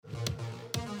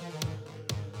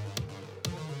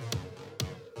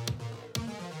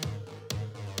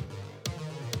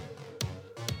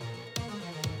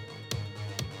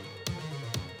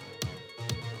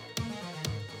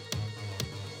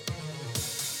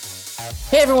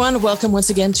Hey everyone, welcome once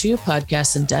again to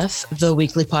Podcast in Death, the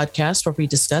weekly podcast where we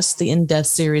discuss the in-depth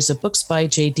series of books by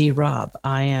J.D. Robb.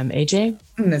 I am AJ.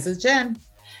 And this is Jen.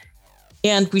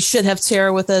 And we should have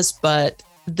Tara with us, but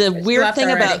the weird thing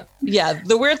about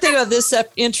this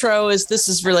intro is this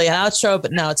is really an outro,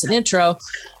 but now it's an intro.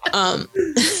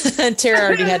 And Tara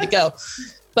already had to go.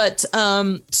 But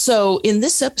so in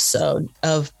this episode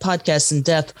of Podcast in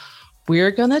Death,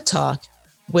 we're going to talk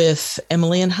with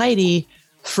Emily and Heidi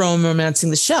from Romancing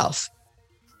the Shelf,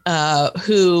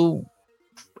 who,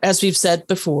 as we've said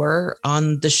before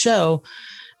on the show,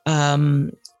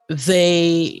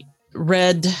 they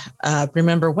read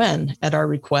Remember When at our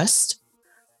request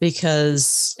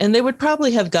and they would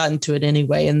probably have gotten to it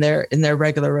anyway in their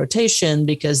regular rotation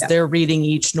because they're reading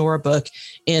each Nora book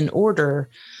in order.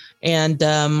 And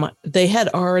they had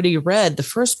already read the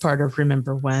first part of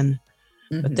Remember When,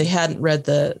 but they hadn't read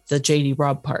the J.D.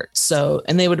 Robb part. So,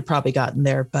 and they would have probably gotten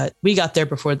there, but we got there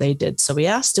before they did. So we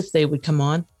asked if they would come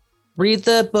on, read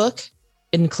the book,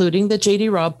 including the J.D.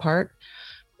 Robb part,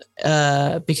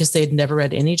 because they'd never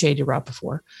read any J.D. Robb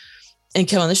before, and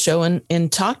come on the show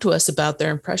and talk to us about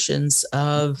their impressions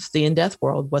of the In Death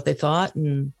world, what they thought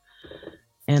and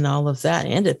all of that.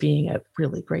 And it being a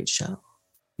really great show.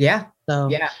 Yeah. So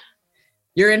yeah,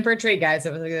 you're in for a treat, guys.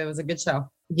 It was a good show.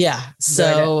 Yeah.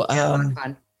 So, a lot of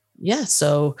fun. Yeah.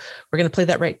 So we're going to play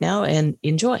that right now and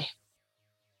enjoy.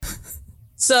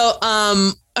 So,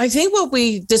 I think what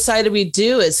we decided we'd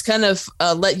do is kind of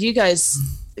let you guys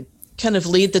kind of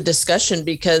lead the discussion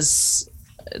because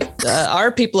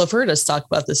our people have heard us talk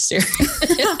about this series.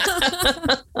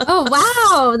 Oh,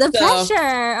 wow. The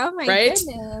pressure. Oh my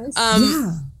goodness.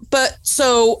 But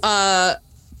so,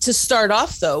 to start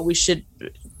off though,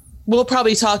 we'll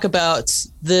probably talk about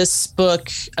this book,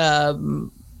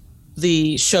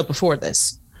 the show before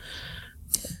this,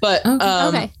 but,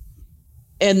 okay.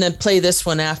 And then play this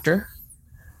one after.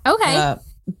 Okay.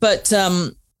 But,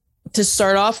 to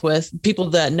start off with, people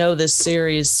that know this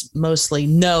series mostly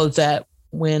know that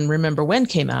when Remember When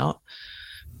came out,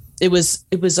 it was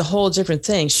a whole different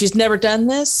thing. She's never done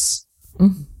this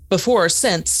before or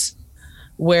since,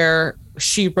 where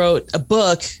she wrote a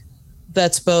book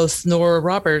that's both Nora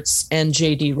Roberts and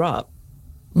J.D. Robb.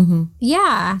 Mm-hmm.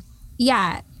 Yeah.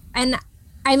 Yeah. And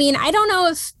I mean, I don't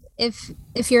know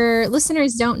if your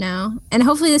listeners don't know, and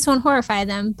hopefully this won't horrify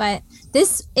them, but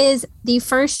this is the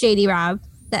first J.D. Robb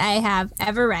that I have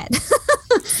ever read.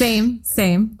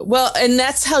 Same. Well, and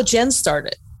that's how Jen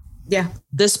started. Yeah.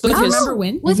 This book is Remember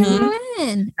When? With Remember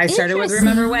When. I started with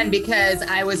Remember When because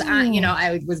I was on,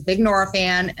 I was a big Nora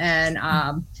fan, and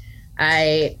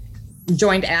I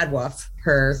joined AdWolf,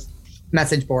 her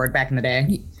message board back in the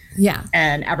day. Yeah.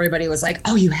 And everybody was like,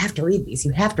 oh, you have to read these.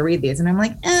 You have to read these. And I'm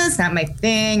like, it's not my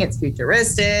thing. It's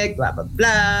futuristic, blah, blah,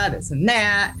 blah, this and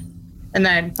that. And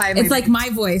then finally, it's like my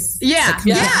voice. Yeah.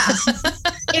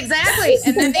 Exactly.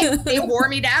 And then they wore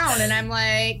me down, and I'm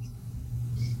like,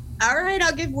 all right,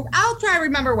 I'll try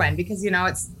Remember When, because,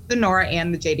 it's the Nora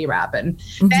and the J.D. Robb, and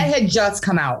that had just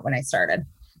come out when I started.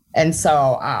 And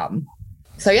so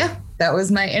yeah, that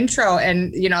was my intro.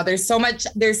 And, there's so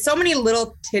many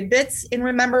little tidbits in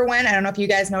Remember When. I don't know if you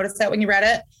guys noticed that when you read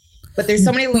it, but there's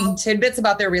so many little tidbits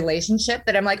about their relationship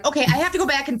that I'm like, okay, I have to go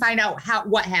back and find out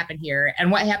what happened here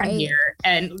and what happened here.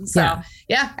 And so,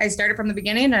 yeah, I started from the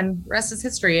beginning, and the rest is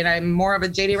history. And I'm more of a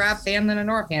J.D. Robb fan than a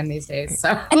Nora fan these days. So,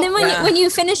 and then when you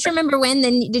finished Remember When,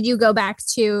 then did you go back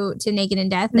to Naked in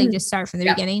Death? Like just start from the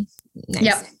beginning?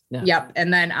 Nice. Yep.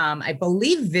 And then I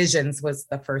believe Visions was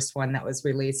the first one that was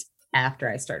released after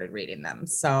I started reading them.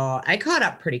 So I caught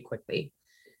up pretty quickly.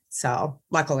 So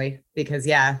luckily, because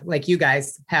like you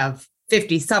guys have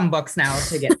 50 some books now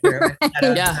to get through.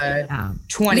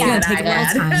 20 that I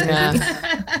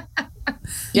had.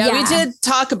 We did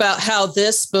talk about how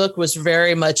this book was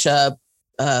very much a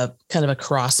kind of a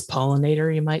cross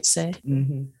pollinator, you might say.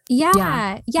 Mm-hmm.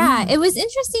 Yeah. It was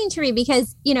interesting to read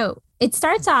because, it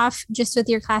starts off just with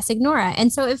your classic Nora.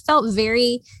 And so it felt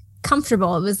very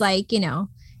comfortable. It was like,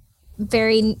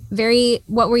 very, very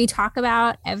what we talk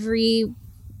about every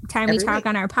time we talk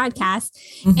on our podcast.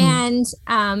 And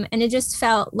it just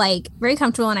felt like very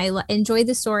comfortable, and I enjoyed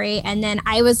the story. And then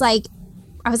I was like,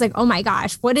 oh my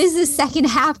gosh, what is the second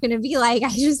half going to be like?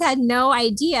 I just had no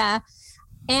idea.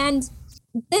 And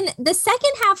then the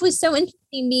second half was so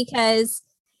interesting because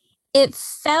it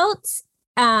felt,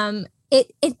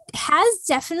 it has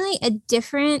definitely a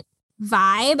different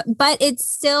vibe, but it's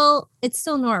still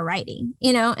Nora writing,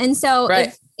 and so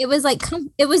it was like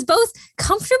it was both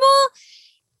comfortable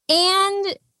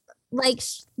and like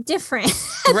different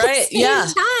at the same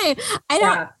time. I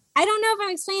don't know if I'm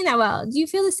explaining that well. Do you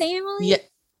feel the same, Emily? Yeah.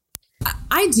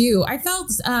 I I do. I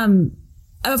felt,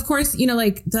 of course, you know,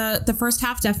 like the first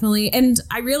half definitely. And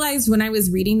I realized when I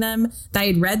was reading them that I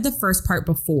had read the first part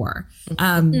before.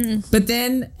 But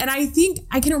then, and I think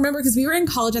I can remember because we were in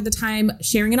college at the time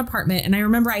sharing an apartment. And I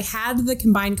remember I had the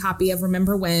combined copy of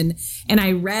Remember When, and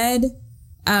I read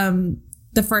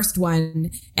the first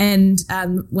one. And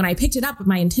when I picked it up,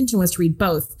 my intention was to read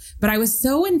both. But I was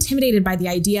so intimidated by the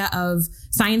idea of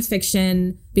science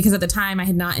fiction because at the time I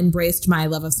had not embraced my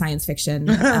love of science fiction.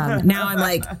 Now I'm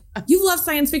like, you've loved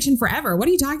science fiction forever. What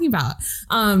are you talking about?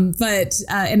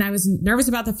 And I was nervous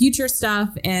about the future stuff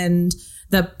and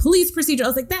the police procedure. I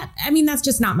was like, that's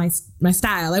just not my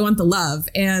style. I want the love.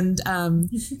 And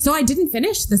so I didn't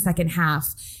finish the second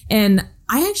half. And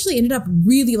I actually ended up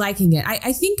really liking it.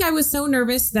 I think I was so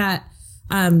nervous that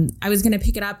I was going to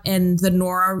pick it up and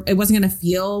it wasn't going to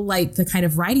feel like the kind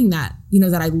of writing that, you know,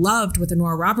 that I loved with the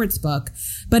Nora Roberts book,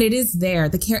 but it is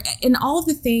there. And all of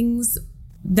the things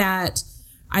that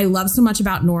I love so much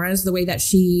about Nora is the way that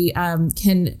she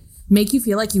can make you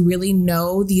feel like you really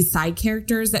know these side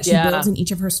characters that she builds in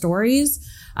each of her stories.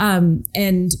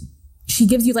 And she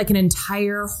gives you like an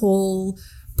entire whole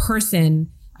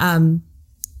person,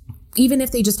 even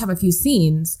if they just have a few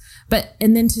scenes,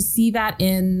 and then to see that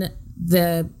in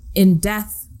the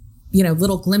in-depth, you know,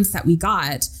 little glimpse that we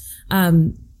got,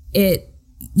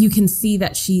 you can see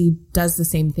that she does the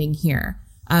same thing here.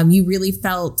 You really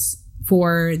felt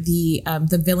for the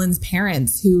villain's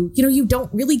parents who, you know, you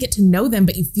don't really get to know them,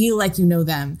 but you feel like you know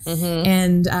them.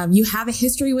 And you have a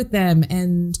history with them.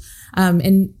 And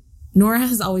Nora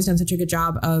has always done such a good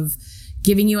job of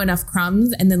giving you enough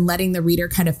crumbs and then letting the reader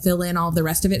kind of fill in all the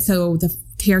rest of it. So the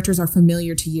characters are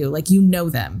familiar to you, like, you know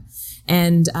them.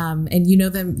 And you know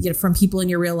them, you know, from people in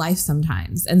your real life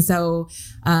sometimes. And so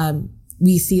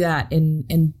we see that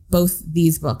in both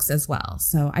these books as well.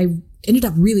 So I ended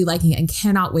up really liking it and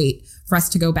cannot wait for us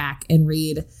to go back and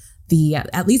read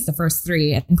at least the first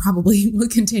three, and probably will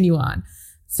continue on.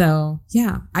 So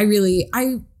yeah, I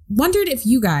wondered if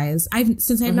you guys,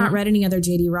 since I've not read any other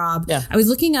J.D. Robb, I was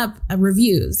looking up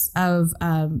reviews of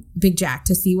Big Jack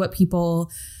to see what people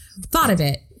thought of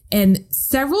it. And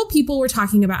several people were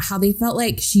talking about how they felt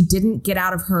like she didn't get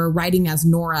out of her writing as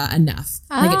Nora enough.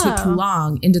 Like, it took too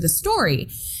long into the story.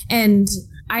 And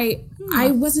I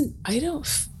don't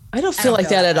feel like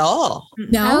that at all.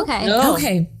 No? Okay. No.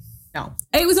 Okay. No.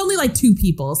 It was only like 2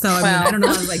 people. So, I don't know. I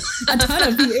was like a ton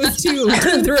of people. It was 2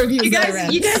 of the reviews that I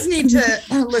read. You guys need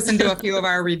to listen to a few of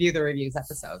our Review the Reviews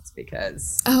episodes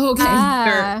because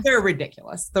they're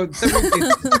ridiculous. The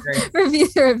reviews are great. Review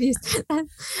the reviews.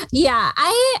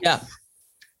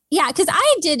 Yeah, because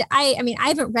I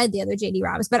haven't read the other J.D.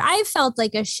 Robbs, but I felt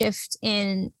like a shift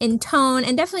in tone,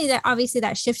 and definitely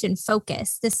that shift in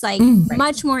focus, this like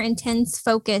much more intense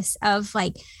focus of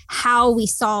like how we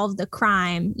solve the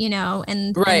crime, you know,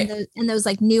 and those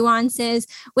like nuances,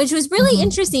 which was really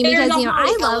interesting because, you know,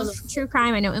 I love true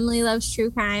crime. I know Emily loves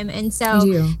true crime. And so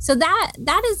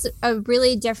that is a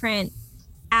really different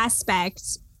aspect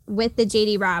with the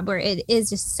J.D. Robb, where it is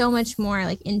just so much more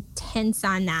like intense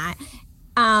on that.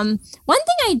 One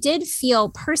thing I did feel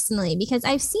personally, because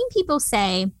I've seen people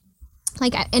say,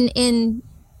 like in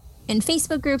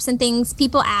Facebook groups and things,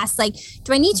 people ask like,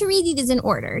 do I need to read these in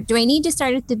order? Do I need to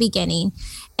start at the beginning?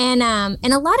 And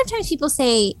a lot of times people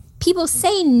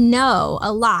say no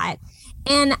a lot.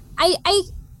 And I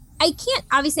can't,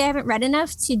 obviously I haven't read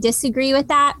enough to disagree with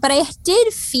that, but I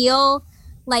did feel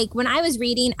like when I was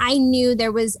reading, I knew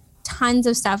there was tons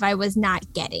of stuff I was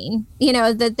not getting, you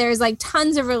know, that there's like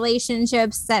tons of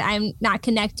relationships that I'm not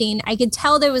connecting. I could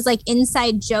tell there was like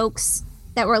inside jokes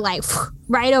that were like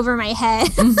right over my head.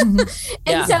 And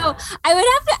so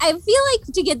I feel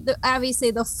like to get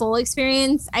obviously the full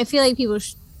experience, I feel like people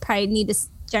probably need to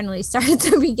generally start at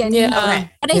the beginning, but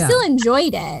I still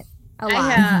enjoyed it a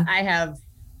lot. I have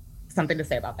something to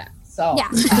say about that. So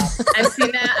I've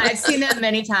seen that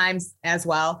many times as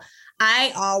well.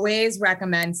 I always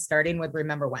recommend starting with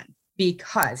Remember When,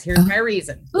 because here's my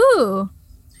reason. Ooh.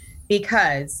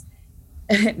 Because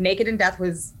Naked in Death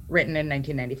was written in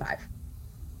 1995.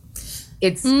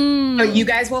 So you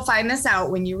guys will find this out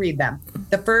when you read them.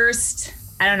 The first,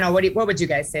 I don't know, what would you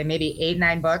guys say? Maybe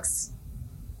 8-9 books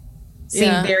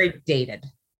seem very dated.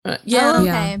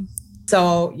 Okay.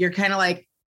 So you're kind of like,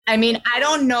 I mean, I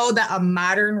don't know that a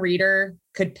modern reader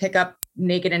could pick up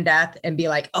Naked in Death and be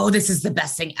like, oh, this is the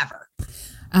best thing ever.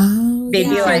 They'd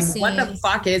be like, what the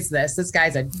fuck is this? This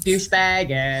guy's a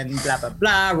douchebag and blah, blah,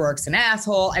 blah. Rourke's an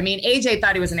asshole. I mean, AJ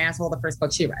thought he was an asshole the first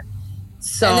book she read.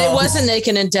 So, and it wasn't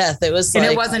Naked in Death. It was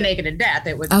it wasn't Naked in Death.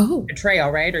 It was Betrayal,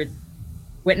 right? Or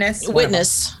Witness.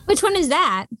 Witness. Which one is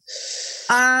that?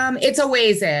 It's a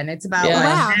ways in. It's about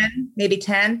Wow. 10, maybe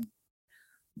 10.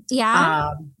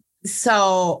 Yeah.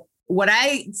 So what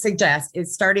I suggest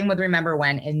is starting with Remember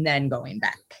When and then going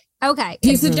back. Okay. Do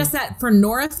you suggest that for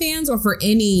Nora fans or for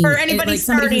anybody like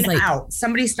starting out?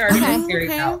 Somebody starting the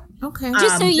series out. Okay.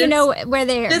 Just so you know where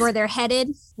they're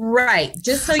headed. Right.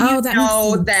 Just so you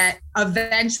know that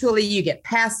eventually you get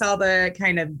past all the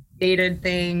kind of dated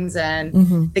things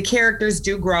and the characters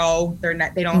do grow.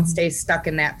 They don't stay stuck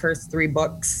in that first 3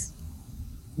 books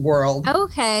world.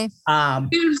 Okay.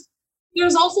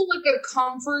 There's also like a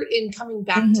comfort in coming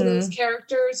back to those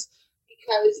characters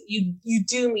because you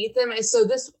do meet them. And so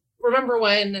this Remember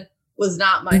When was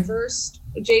not my first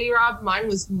JD Robb. Mine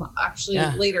was actually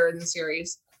later in the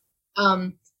series.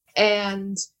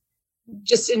 And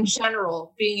just in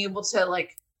general, being able to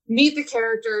like meet the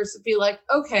characters, be like,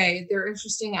 okay, they're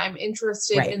interesting. I'm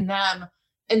interested in them.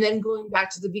 And then going back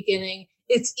to the beginning,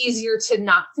 it's easier to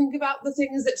not think about the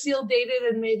things that feel dated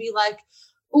and maybe like,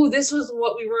 oh, this was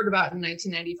what we wrote about in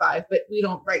 1995, but we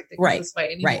don't write things this way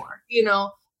anymore. Right. You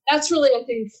know, that's really, I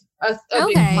think, a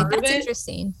big part of it. That's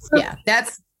interesting. So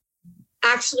that's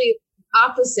actually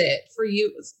opposite for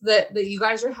you that you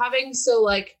guys are having. So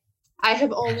like, I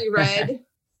have only read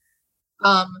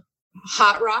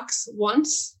Hot Rocks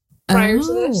once prior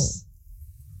to this.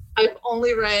 I've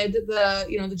only read the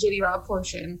JD Robb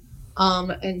portion.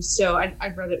 And so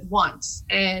I've read it once.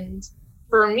 And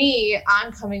for me,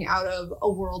 I'm coming out of a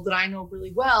world that I know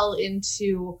really well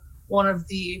into one of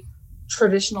the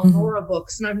traditional Nora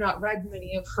books. And I've not read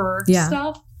many of her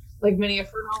stuff, like many of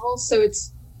her novels. So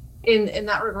it's in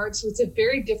that regard. So it's a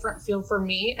very different feel for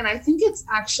me. And I think it's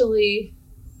actually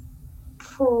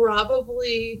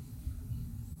probably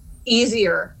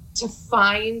easier to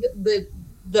find the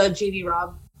JD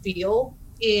Robb feel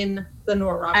in the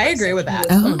Nora Roberts. I agree with that.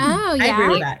 Oh, yeah. I agree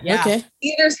with that. Yeah. Okay.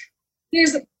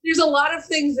 There's a lot of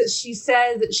things that she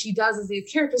says that she does as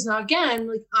these characters. Now, again,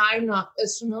 like I'm not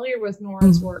as familiar with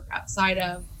Nora's work outside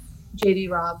of JD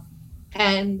Robb.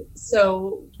 And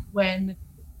so when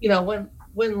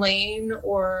Lane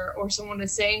or someone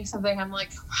is saying something, I'm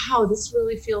like, wow, this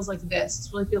really feels like this.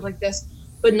 This really feels like this,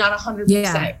 but not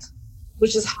 100%,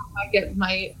 which is how I get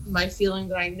my feeling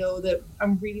that I know that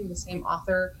I'm reading the same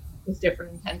author with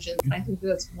different intentions. And I think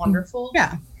that's wonderful.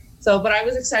 Yeah. So, but I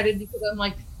was excited because I'm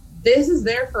like, this is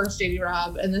their first JD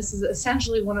Robb, and this is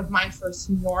essentially one of my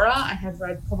first Nora. I have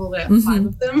read probably 5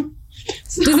 of them.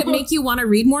 So, does it make you want to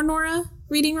read more Nora?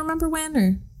 Reading Remember When?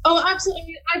 Or? Oh,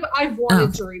 absolutely. I mean, I've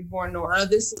wanted to read more Nora.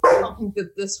 I don't think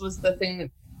that this was the thing that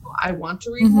I want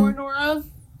to read more Nora.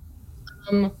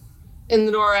 In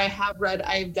the Nora I have read,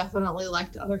 I've definitely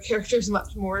liked other characters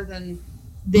much more than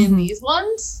these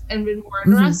ones and been more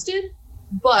interested.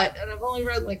 And I've only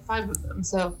read like 5 of them.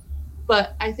 So,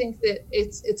 but I think that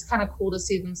it's kind of cool to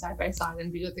see them side by side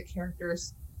and be with the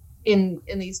characters in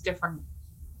these different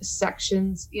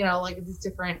sections, like these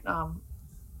different, I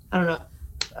don't know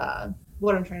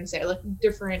what I'm trying to say, like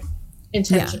different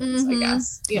intentions, I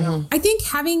guess, I think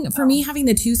having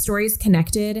the 2 stories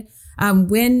connected,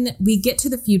 when we get to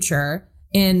the future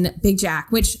in Big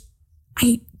Jack, which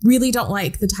I really don't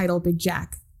like the title Big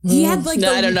Jack. He had like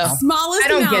the smallest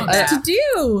amount to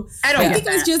do. I think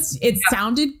it was just, it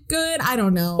sounded good. I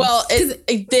don't know. Well,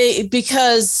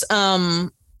 because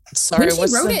when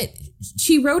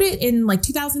she wrote it in like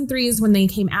 2003 is when they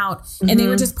came out, and they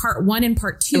were just part 1 and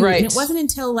part 2. Right. And it wasn't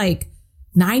until like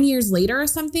 9 years later or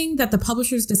something that the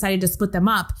publishers decided to split them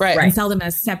up and sell them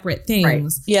as separate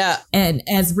things. Right. Yeah. And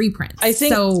as reprints. I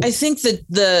think that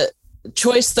the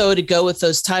choice though to go with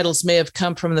those titles may have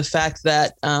come from the fact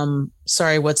that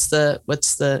what's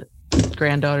the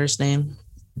granddaughter's name?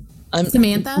 I'm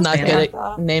Samantha. Not good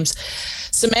at names.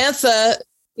 Samantha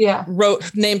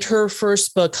named her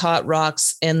first book Hot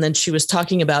Rocks, and then she was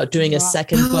talking about doing a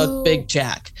second book, Big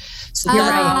Jack. So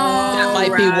that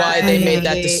might be why they made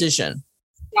that decision.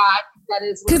 That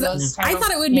is because I thought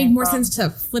it would make more sense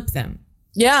to flip them.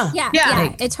 Yeah.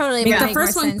 Like, it totally makes the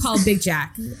first one called Big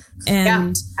Jack,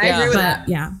 and I agree with that.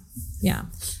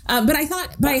 But I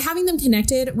thought by having them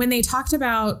connected, when they talked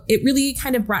about it, really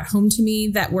kind of brought home to me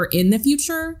that we're in the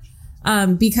future,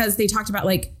 because they talked about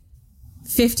like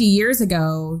 50 years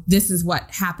ago, this is what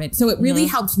happened. So it really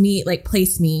helped me like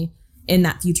place me in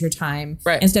that future time,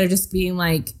 instead of just being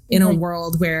like in a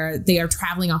world where they are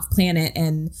traveling off planet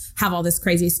and have all this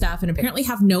crazy stuff and apparently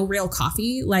have no real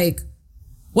coffee. Like,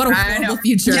 what a horrible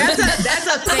future. That's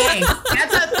a thing.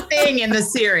 That's a thing in the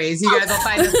series. You guys will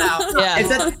find this out. Yeah.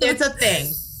 It's a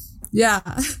thing. Yeah.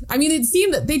 I mean, it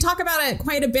seemed that they talk about it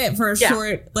quite a bit for a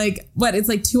short, like, it's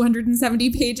like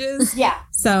 270 pages. Yeah.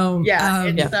 So,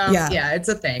 it's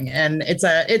a thing. And it's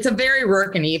a very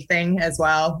Rourke and Eve thing as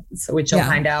well, so which you'll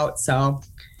find out. So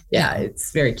yeah,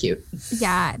 it's very cute.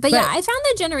 Yeah. But I found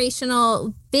the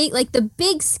generational the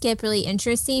big skip really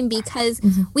interesting because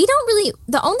we don't really,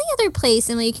 the only other place,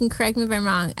 and you can correct me if I'm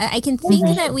wrong, I can think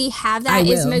that we have that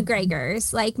is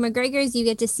McGregor's. Like McGregor's, you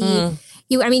get to see,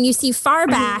 you see far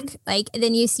back, like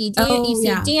then you see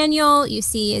Daniel, you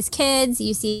see his kids,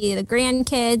 you see the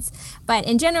grandkids, but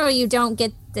in general, you don't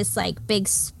get this like big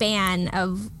span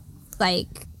of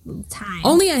like time.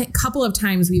 Only a couple of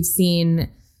times we've seen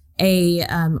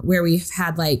where we've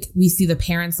had we see the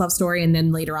parents' love story, and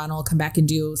then later on we'll come back and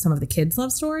do some of the kids'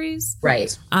 love stories.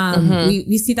 Right.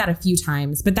 We see that a few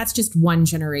times, but that's just one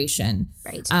generation.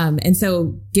 Right. And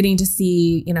so getting to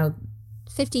see,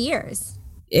 50 years.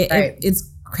 It's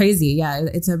crazy. Yeah.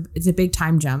 It's a big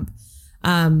time jump.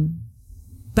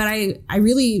 But I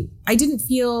didn't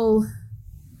feel,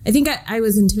 I think I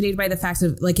was intimidated by the fact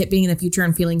of like it being in the future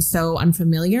and feeling so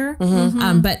unfamiliar.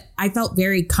 But I felt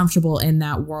very comfortable in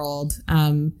that world.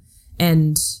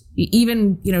 And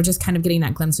even, just kind of getting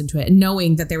that glimpse into it and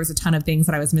knowing that there was a ton of things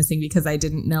that I was missing because I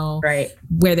didn't know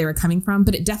where they were coming from.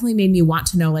 But it definitely made me want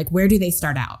to know, like, where do they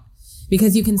start out?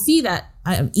 Because you can see that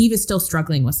Eve is still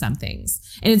struggling with some things.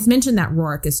 And it's mentioned that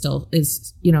Rourke is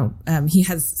he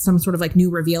has some sort of like new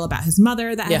reveal about his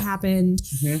mother that had happened.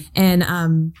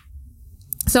 And,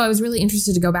 so I was really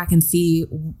interested to go back and see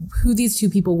who these two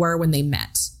people were when they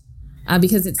met.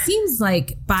 Because it seems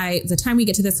like by the time we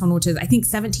get to this one, which is, I think,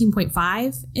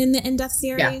 17.5 in the In-Death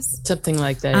series. Yeah, something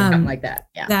like that. Something like that,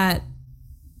 yeah. That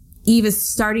Eve is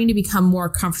starting to become more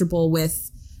comfortable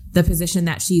with the position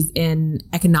that she's in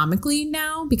economically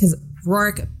now. Because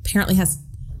Rourke apparently has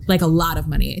like a lot lot of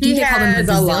money. I think they call him a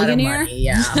zillionaire.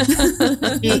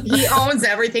 He owns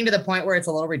everything to the point where it's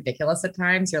a little ridiculous at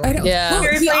times. You're like, well,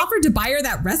 he offered to buy her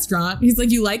that restaurant. He's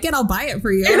like, you like it? I'll buy it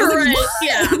for you. Right.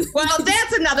 Yeah. Well,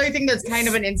 that's another thing that's kind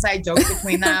of an inside joke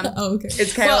between them. Okay.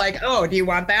 It's kind of like, oh, do you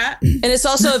want that? And it's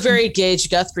also a very Gage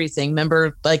Guthrie thing.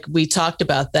 Remember, like we talked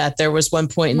about that. There was one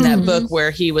point in that book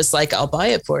where he was like, I'll buy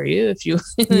it for you if you.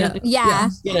 Yeah.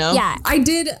 I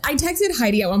texted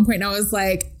Heidi at one point and I was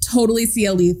like, totally see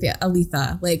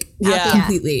Aletha, like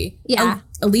completely. Yeah.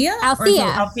 Althea.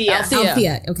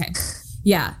 Okay.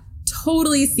 Yeah.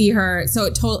 Totally see her. So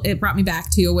it brought me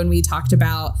back to when we talked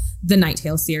about the Night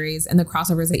Tale series and the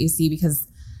crossovers that you see, because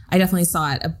I definitely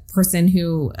saw it. A person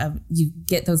who you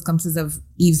get those glimpses of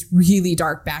Eve's really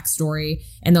dark backstory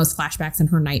and those flashbacks and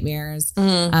her nightmares.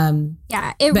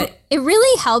 It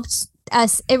really helped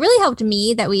us. It really helped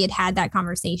me that we had that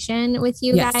conversation with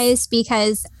you guys,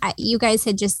 because you guys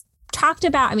had just talked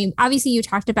about, obviously you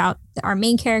talked about our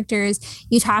main characters.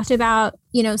 You talked about,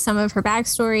 some of her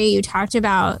backstory. You talked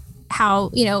about how,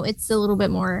 it's a little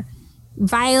bit more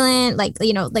violent, like a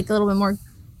little bit more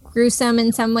gruesome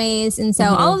in some ways. And so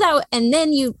all of that, and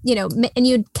then and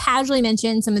you'd casually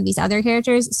mentioned some of these other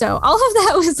characters. So all of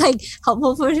that was like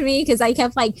helpful for me, because I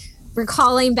kept like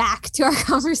recalling back to our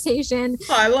conversation.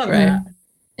 Oh, I love that.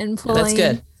 And pulling. That's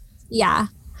good. Yeah.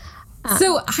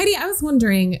 So Heidi, I was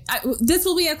wondering, this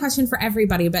will be a question for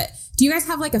everybody, but do you guys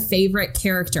have like a favorite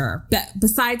character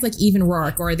besides like Eve and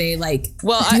Rourke, or are they like,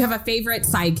 do you have a favorite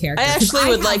side character? I actually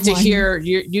would like to hear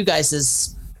you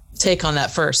guys' take on that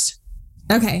first.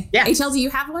 Okay. Yeah. HL, do you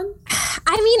have one?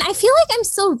 I feel like I'm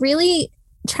still really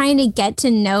trying to get to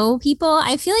know people.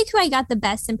 I feel like who I got the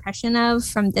best impression of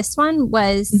from this one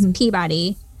was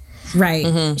Peabody.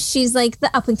 Right. She's like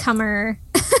the up and comer.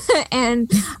 And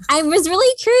I was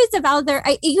really curious about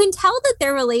you can tell that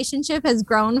their relationship has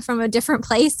grown from a different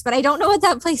place, but I don't know what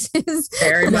that place is.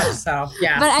 Very much so.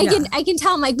 Yeah. But I can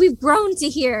tell, like, we've grown to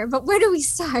here, but where do we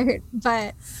start?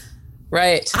 But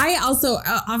right. I also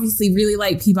obviously really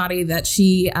like Peabody, that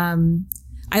she,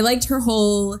 I liked her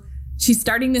whole, she's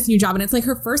starting this new job and it's like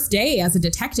her first day as a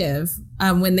detective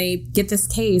when they get this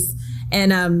case.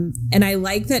 And I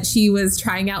like that she was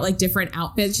trying out like different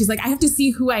outfits. She's like, I have to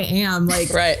see who I am, like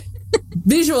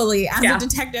visually as a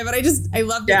detective. And I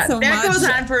loved it so much. That goes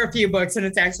on for a few books and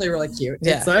it's actually really cute.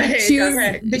 Yeah. It's like,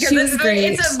 because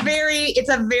it's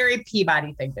a very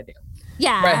Peabody thing to do.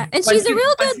 Yeah. Right. And she's a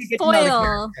real good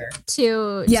foil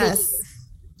to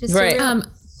right.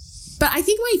 But I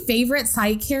think my favorite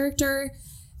side character,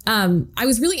 I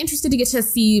was really interested to get to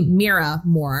see Mira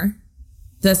more,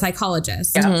 the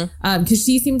psychologist, because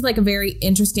she seems like a very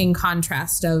interesting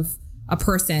contrast of a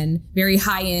person, very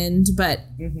high end, but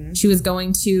she was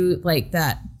going to like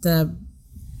the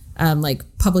like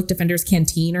public defender's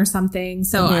canteen or something.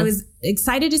 So I was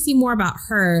excited to see more about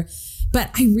her. but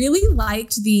I really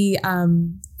liked the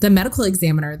medical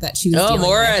examiner that she was dealing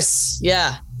Morris. with.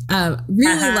 Yeah.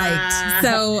 Really liked.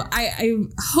 So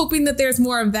I'm hoping that there's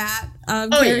more of that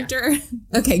character.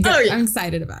 Yeah. Okay, good. I'm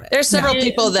excited about it. There's several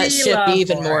people that ship Eve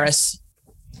and Morris.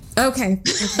 Okay.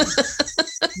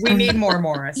 We need more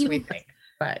Morris, we think.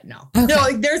 But no. Okay.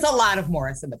 No, there's a lot of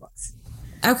Morris in the books.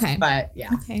 Okay. But yeah.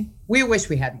 Okay. We wish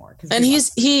we had more. And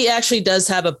he actually does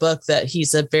have a book that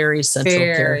he's a very central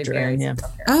character in. Yeah.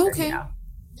 Okay. Yeah.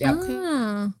 Yep.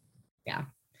 Ah. Yeah.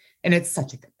 And it's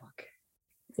such a good book.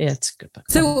 Yeah, it's a good book.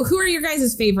 So who are your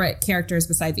guys' favorite characters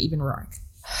besides Eve and Roark?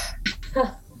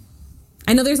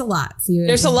 I know there's a lot. So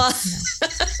there's a lot.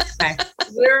 Okay.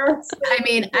 I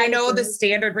mean, I know the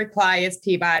standard reply is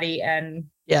Peabody and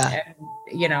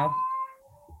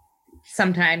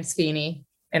sometimes Feeney.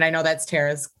 And I know that's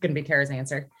going to be Tara's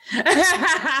answer.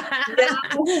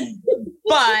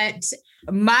 But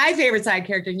my favorite side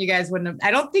character, and you guys wouldn't have,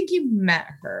 I don't think you met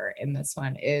her in this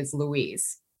one, is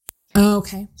Louise. Oh,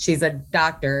 okay. She's a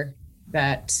doctor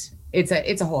that it's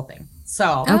a whole thing.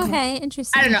 So okay,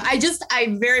 interesting. I don't know.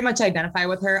 I very much identify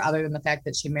with her, other than the fact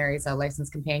that she marries a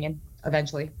licensed companion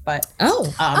eventually. But I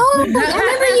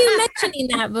remember you mentioning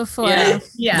that before.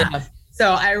 Yeah.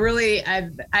 So I really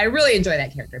enjoy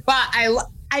that character. But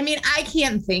I mean, I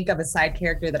can't think of a side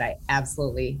character that I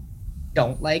absolutely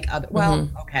don't like.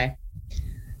 Okay.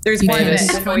 There's one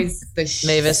that annoys the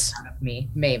shit out of me,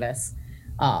 Mavis.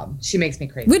 She makes me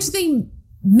crazy. Which they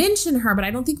mention her, but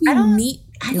I don't think we meet.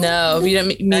 We don't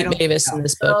meet Mavis in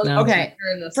this book. No. Okay.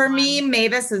 For me,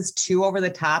 Mavis is too over the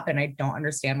top, and I don't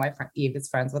understand why Eve is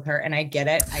friends with her. And I get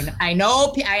it. I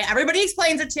know everybody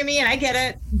explains it to me, and I get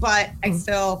it, but I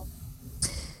still.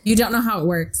 You don't know how it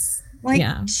works.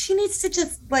 She needs to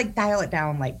just dial it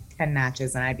down 10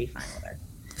 notches, and I'd be fine with her.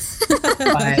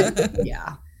 But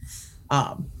yeah.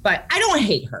 But I don't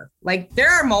hate her. There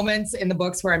are moments in the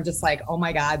books where I'm just oh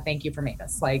my God, thank you for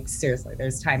Mavis. Seriously,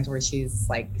 there's times where she's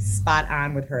spot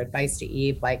on with her advice to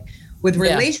Eve, with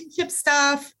relationship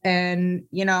stuff and,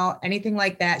 anything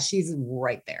like that. She's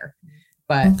right there.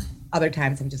 But other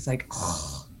times I'm just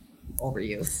over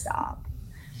you, stop.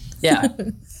 Yeah.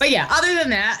 But yeah, other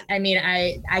than that, I mean,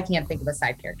 I can't think of a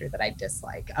side character that I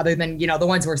dislike other than, the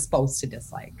ones we're supposed to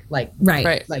dislike.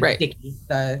 Dickie,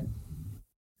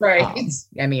 Right.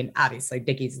 I mean, obviously,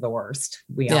 Dickie's the worst.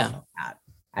 We all know that.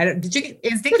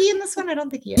 Is Dickie in this one? I don't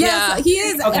think he is. Yes, he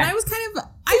is. Okay. And I was kind of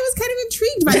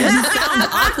intrigued by him. He sounds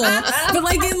awful,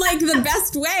 but in the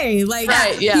best way.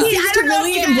 He seems to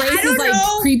really embrace his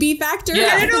creepy factor.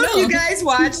 Yeah. I don't know if you guys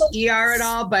watch ER at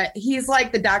all, but he's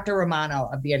the Dr. Romano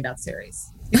of the In-Depth series.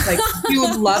 It's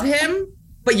you love him,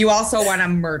 but you also want to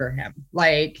murder him.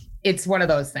 It's one of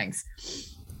those things.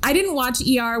 I didn't watch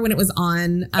ER when it was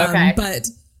on, but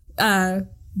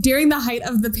during the height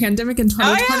of the pandemic in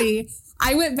 2020,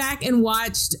 I went back and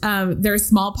watched their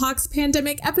smallpox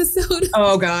pandemic episode.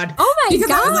 Oh God! Oh my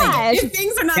God! I was if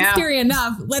things are not scary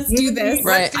enough, let's do this.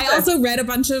 Right. I also read a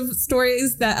bunch of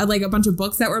stories that, a bunch of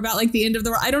books that were about the end of the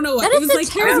world. I don't know what that is.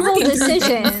 A terrible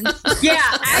decision. Yeah,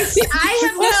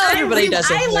 I have. Everybody does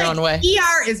it their own way.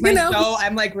 ER is my show.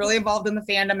 I'm really involved in the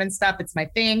fandom and stuff. It's my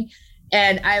thing,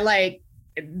 and I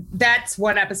that's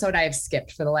one episode I have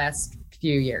skipped for the last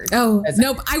few years. Oh,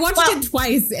 nope. I watched it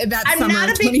twice that I'm summer. I'm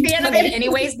not a big fan of it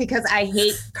anyways because I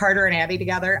hate Carter and Abby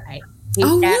together. I hate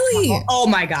really? Oh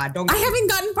my God. I haven't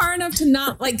gotten far enough to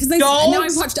not because I know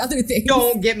I've watched other things.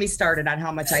 Don't get me started on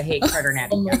how much I hate Carter and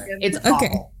Abby together. It's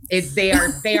awful. They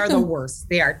are the worst.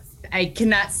 They are. I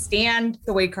cannot stand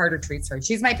the way Carter treats her.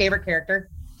 She's my favorite character.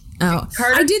 Oh,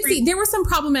 I did see there were some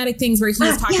problematic things where he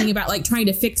was talking about trying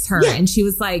to fix her, and she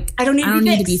was like, "I don't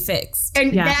need to be fixed."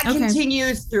 And that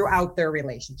continues throughout their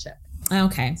relationship.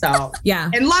 Okay, so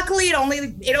and luckily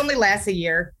it only lasts a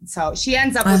year. So she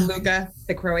ends up with Luka,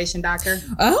 the Croatian doctor.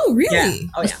 Oh, really? Yeah.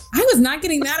 Oh, yeah. I was not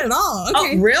getting that at all.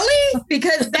 Okay, oh, really?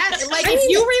 Because that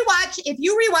if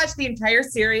you rewatch the entire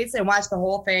series and watch the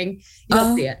whole thing,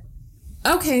 you'll see it.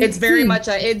 Okay, it's very much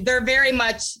they're very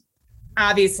much.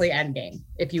 Obviously ending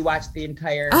if you watch the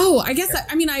entire I guess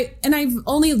I've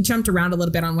only jumped around a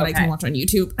little bit on what I can watch on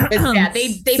YouTube.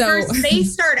 They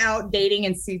start out dating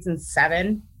in season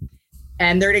 7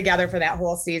 and they're together for that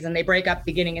whole season. They break up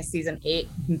beginning of season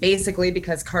 8 basically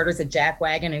because Carter's a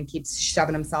jackwagon and keeps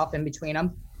shoving himself in between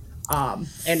them.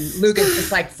 And Luca's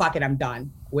just fuck it, I'm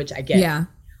done, which I get.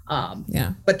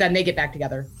 But then they get back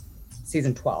together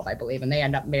season 12, I believe, and they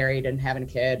end up married and having a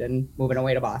kid and moving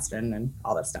away to Boston and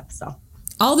all that stuff. So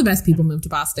all the best people move to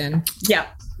Boston. Yeah.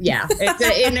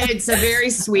 It's a very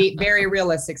sweet, very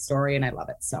realistic story, and I love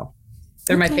it. So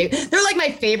they're my favorite. They're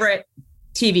my favorite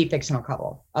TV fictional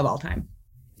couple of all time.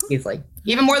 easily.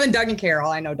 Even more than Doug and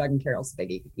Carol. I know Doug and Carol's a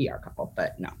big ER couple,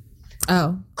 but no.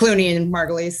 Oh. Clooney and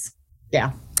Margulies.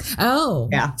 Yeah. Oh.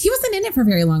 Yeah. He wasn't in it for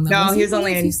very long, though. No, he was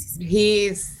only in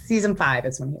season 5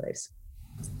 is when he leaves.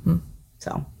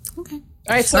 So. Okay.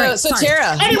 All right, so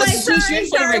Tara. Anyway,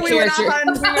 sorry, we went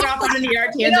off on an ER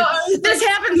tangent. This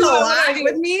happens a lot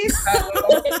with me.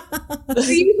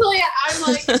 Usually I'm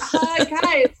like, hi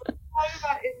guys,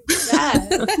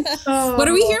 what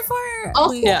are we here for?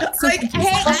 Also, hey, I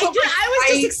was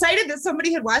just excited that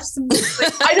somebody had watched some.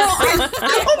 I know.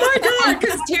 Oh my god!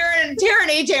 Because Tara and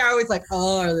AJ are always like,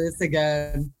 "Oh, this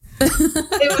again."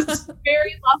 It was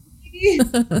very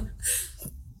lovely.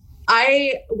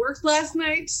 I worked last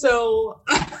night, so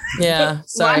yeah,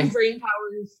 sorry. My brain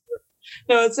power is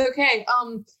no, it's okay.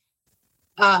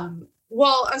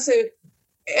 Well, so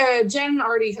Jen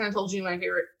already kind of told you my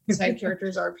favorite side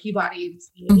characters are Peabody and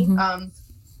Sweeney. Mm-hmm.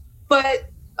 But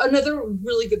another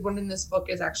really good one in this book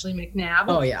is actually McNabb.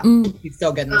 Oh yeah, he's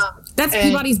so good in this book. That's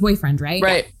Peabody's boyfriend, right?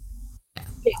 Right.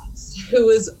 Yes, who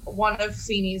is one of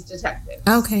Sweeney's detectives.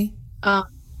 Okay.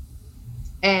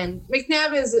 And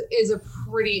McNabb is a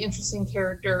pretty interesting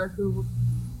character who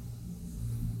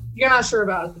you're not sure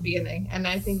about at the beginning, and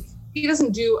I think he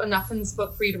doesn't do enough in this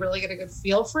book for you to really get a good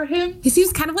feel for him. He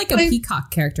seems kind of like a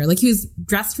Peacock character. Like he was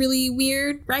dressed really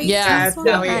weird, right? Yeah,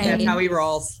 that's how he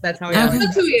rolls. That's how he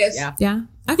That's who he is. Yeah.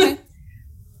 Okay.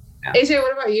 AJ,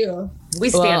 what about you?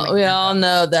 We all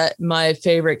know that my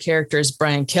favorite character is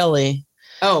Brian Kelly.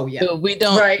 Oh yeah. So we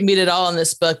don't meet at all in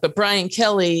this book, but Brian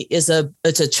Kelly is a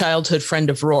childhood friend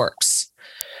of Rourke's.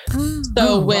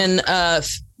 When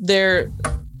there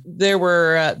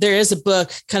is a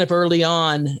book kind of early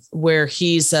on where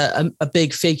he's a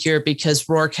big figure because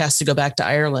Rourke has to go back to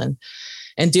Ireland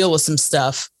and deal with some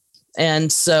stuff.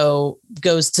 And so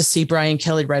goes to see Brian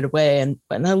Kelly right away. And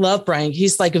I love Brian.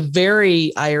 He's like a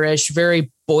very Irish,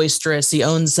 very boisterous. He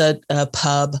owns a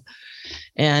pub.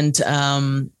 And,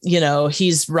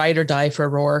 he's ride or die for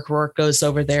Rourke. Rourke goes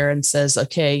over there and says,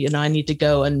 okay, I need to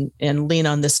go and lean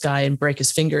on this guy and break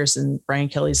his fingers. And Brian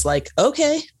Kelly's like,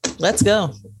 okay, let's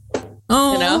go.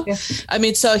 Oh, I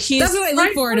mean, so that's what I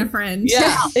look for in a friend.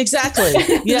 Yeah, exactly.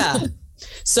 Yeah.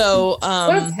 So,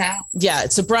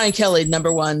 so Brian Kelly,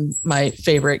 number one, my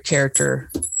favorite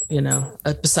character,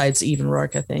 besides even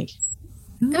Rourke, I think.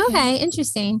 Okay.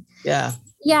 Interesting. Yeah.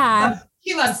 Yeah.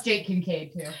 He loves Jake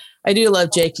Kincaid too. I do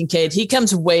love Jake Kincaid. He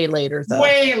comes way later though.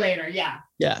 Way later. Yeah.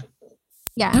 Yeah.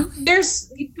 Yeah. There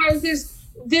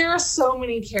are so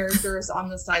many characters on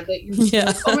the side that you're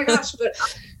like, oh my gosh, but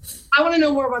I want to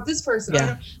know more about this person.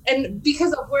 Yeah. And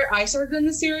because of where I started in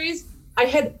the series, I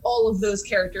had all of those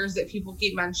characters that people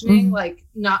keep mentioning, like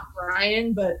not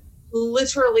Brian, but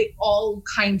literally all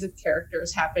kinds of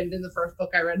characters happened in the first book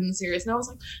I read in the series. And I was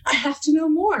like, I have to know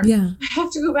more. Yeah. I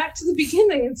have to go back to the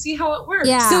beginning and see how it works.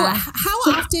 Yeah. So how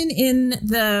often in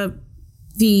the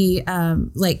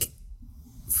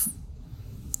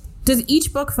does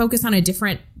each book focus on a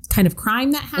different kind of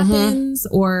crime that happens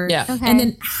and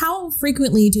then how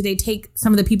frequently do they take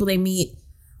some of the people they meet,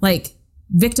 like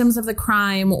victims of the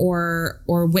crime or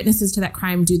witnesses to that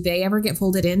crime? Do they ever get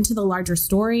folded into the larger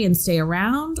story and stay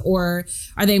around, or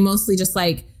are they mostly just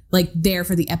like there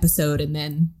for the episode and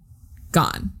then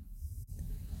gone?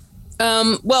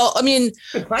 Well, I mean,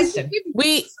 good question.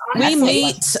 We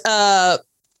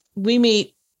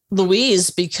meet Louise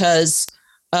because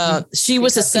she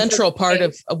was a central part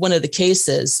of one of the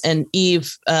cases, and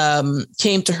Eve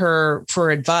came to her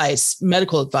for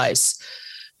medical advice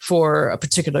for a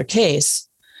particular case,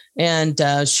 and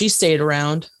she stayed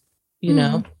around,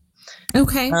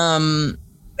 Okay. I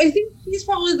think she's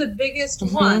probably the biggest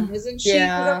one, isn't she?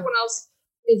 Yeah. Because everyone else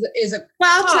is a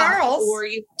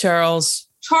Charles. Charles.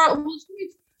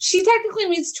 She technically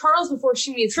meets Charles before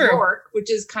she meets Rourke, which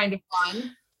is kind of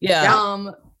fun.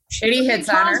 Yeah. She hits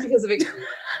on her because of it.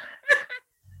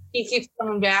 He keeps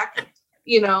coming back, but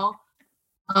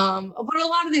a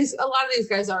lot of these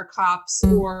guys are cops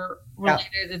or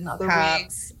related in other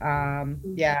ways.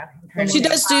 She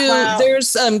does do.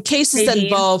 There's cases that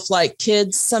involve like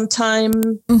kids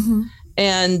sometime,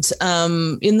 and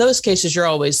in those cases, you're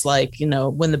always like,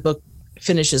 when the book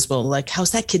finishes, well, like,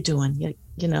 how's that kid doing?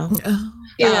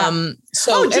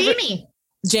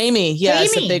 Jamie,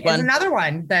 it's a big one. Another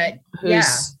one that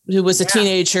who was a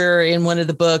teenager in one of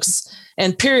the books,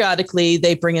 and periodically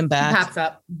they bring him back. Pops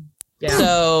up. Yeah.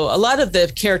 So a lot of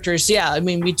the characters,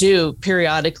 we do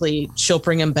periodically. She'll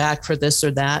bring him back for this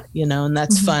or that, and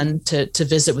that's fun to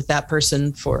visit with that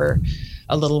person for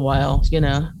a little while,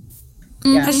 Yeah.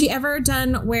 Has she ever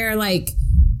done where like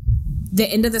the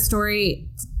end of the story,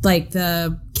 like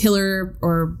the killer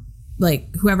or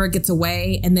like whoever gets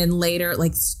away and then later,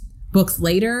 like books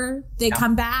later, they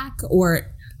come back or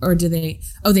do they?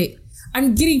 Oh,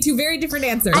 I'm getting two very different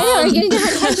answers. I know, we're getting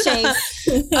different head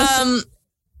shakes.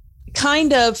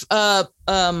 Kind of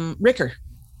Ricker.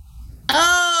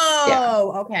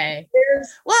 Oh, okay.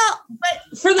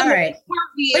 But for the all right.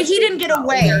 But he didn't get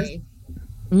away.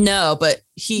 No, but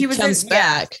he comes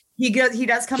back. He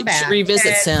does come back. She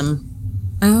revisits him.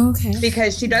 Oh, okay.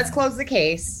 Because she does close the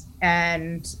case,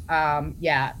 and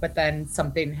but then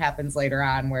something happens later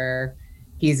on where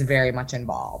he's very much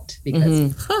involved because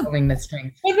he's pulling the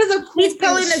strings. He's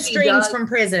pulling the strings from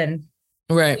prison.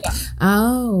 Right. Yeah.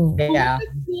 Oh. Yeah.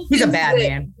 He's a bad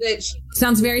man.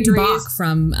 Sounds very Dubach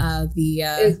from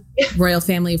the royal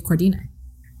family of Cordina.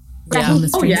 Yeah. The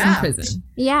strings from prison.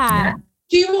 Yeah.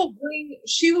 She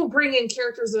will bring in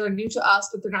characters that are new to us,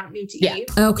 but they're not new to Eve.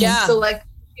 Okay. Yeah. So like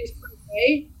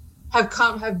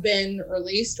have been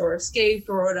released or escaped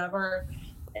or whatever.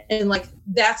 And like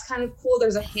that's kind of cool.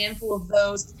 There's a handful of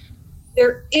those.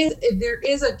 There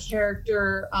is a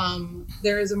character,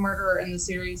 there is a murderer in the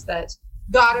series that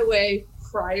got away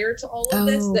prior to all of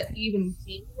this that even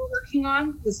Feeny were working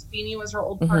on, because Feeny was her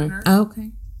old partner.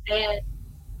 Okay. And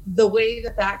the way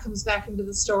that comes back into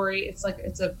the story, it's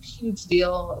a huge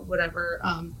deal, whatever,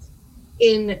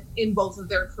 in both of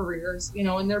their careers,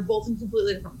 and they're both in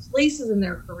completely different places in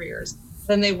their careers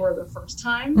than they were the first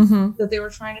time that they were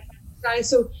trying to find this guy.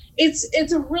 So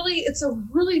it's a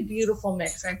really beautiful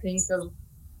mix, I think,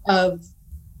 of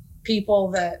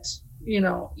people that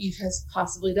Eve has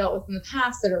possibly dealt with in the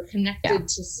past that are connected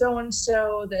to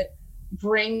so-and-so, that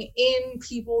bring in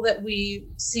people that we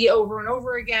see over and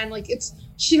over again. Like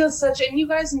she does such, and you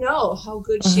guys know how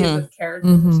good she is with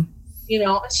characters.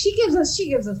 She gives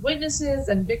us witnesses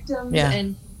and victims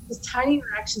and just tiny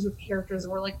interactions with characters.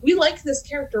 We're like, we like this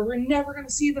character. We're never going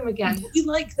to see them again, but we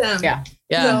like them. Yeah.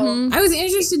 So, I was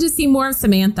interested to see more of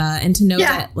Samantha and to know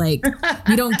that like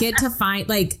we don't get to find,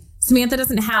 like, Samantha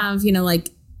doesn't have,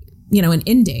 an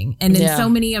ending. And in so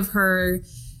many of her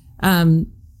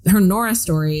Nora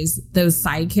stories, those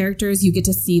side characters, you get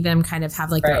to see them kind of have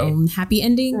like their own happy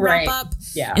ending wrap up.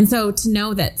 Yeah. And so to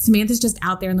know that Samantha's just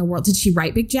out there in the world. Did she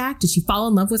write Big Jack? Did she fall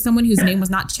in love with someone whose name was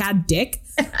not Chad Dick?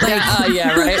 Like,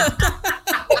 right.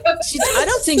 I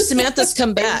don't think Samantha's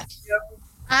come back.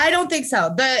 I don't think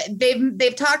so.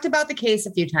 They've talked about the case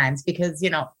a few times because,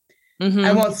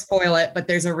 I won't spoil it, but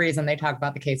there's a reason they talk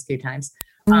about the case a few times.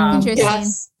 Interesting.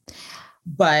 Yes.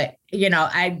 But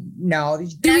I know.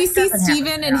 Do we see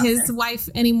Steven and his wife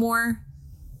anymore?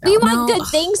 We want good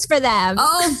things for them.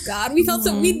 Oh God, we felt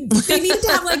so. They need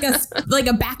to have like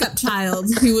a backup child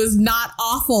who was not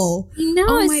awful. No,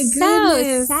 oh my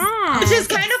goodness, so sad. Which is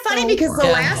kind of funny because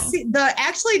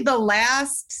the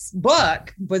last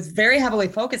book was very heavily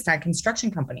focused on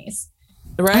construction companies.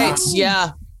 Right.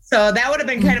 Yeah. So that would have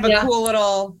been kind of a cool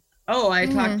little. I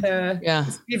talked to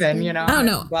Steven, I don't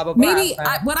know. Blah, blah, blah, maybe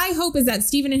what I hope is that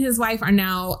Steven and his wife are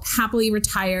now happily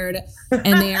retired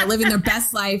and they are living their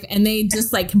best life, and they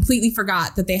just like completely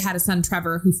forgot that they had a son,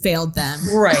 Trevor, who failed them.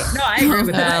 Right. No, I agree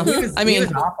with that. He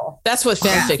was awful. That's what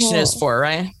fan fiction is for,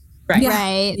 right? Right. Yeah.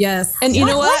 Right. Yes. And you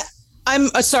know what? I'm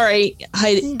sorry,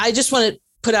 Heidi. I just want to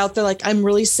put out there, like, I'm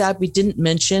really sad we didn't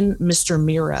mention Mr.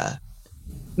 Mira.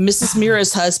 Mrs.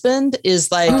 Mira's husband is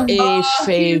like a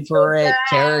favorite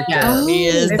character. He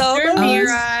is. Mr.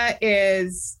 Mira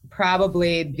is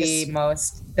probably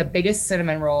the biggest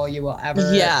cinnamon roll you will ever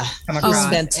come across.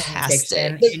 He's fantastic.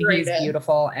 And he's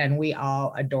beautiful, and we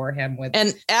all adore him.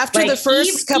 And after the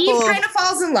first couple, Eve kind of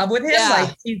falls in love with him.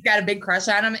 Like he's got a big crush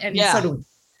on him, and so do we.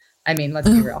 I mean, let's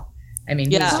be real. I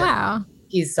mean,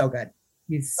 he's so good.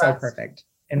 He's so perfect.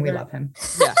 And we love him.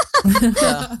 Yeah.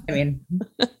 So, I mean,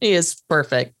 he is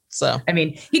perfect. So, I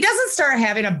mean, he doesn't start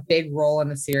having a big role in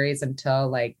the series until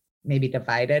like maybe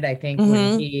Divided. I think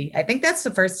I think that's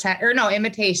the first time, or no,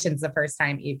 Imitation's the first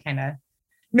time Eve kind of.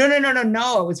 No.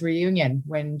 It was Reunion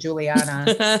when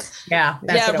Juliana.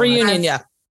 Reunion.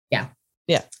 Yeah.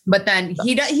 But then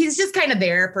he's just kind of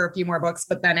there for a few more books.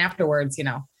 But then afterwards, you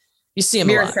see him.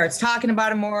 Mira starts talking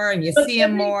about him more, and you see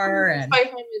him more. And by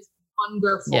him is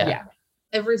wonderful. Yeah.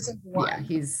 Every single one.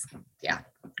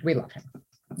 We love him.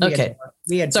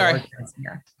 We adore Sorry. him.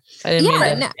 I didn't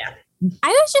mean that. I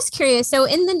was just curious. So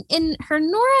in her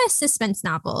Nora suspense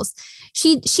novels,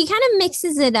 she kind of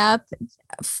mixes it up.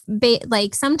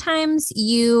 Like sometimes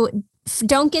you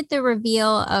don't get the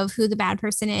reveal of who the bad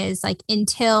person is, like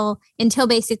until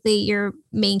basically your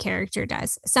main character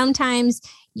does. Sometimes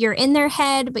you're in their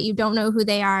head, but you don't know who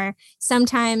they are.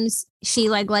 Sometimes she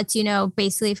like lets you know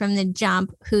basically from the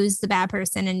jump who's the bad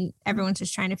person, and everyone's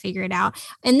just trying to figure it out.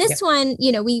 And this one,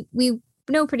 we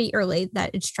know pretty early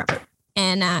that it's Trevor.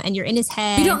 and you're in his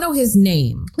head. We don't know his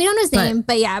name. We don't know his name,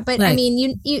 but like, I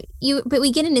mean, but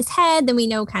we get in his head, then we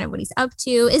know kind of what he's up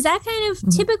to. Is that kind of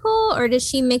typical, or does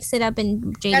she mix it up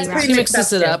in JD Rabbit? She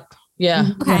mixes it up. Yeah.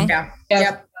 Okay. Yeah.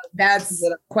 Yep. That's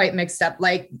quite mixed up.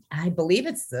 Like, I believe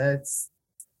it's the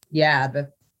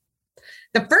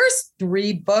first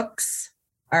 3 books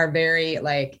are very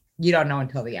like, you don't know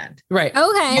until the end. Right.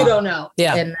 Okay. You don't know.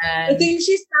 Yeah. And then I think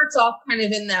she starts off kind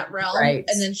of in that realm, Right.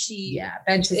 and then she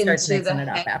starts mixing it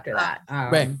up after that.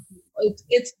 Right.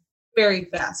 It's very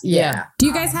fast. Yeah. Do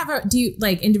you guys have do you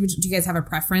guys have a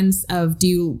preference of, do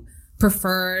you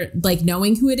prefer like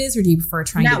knowing who it is, or do you prefer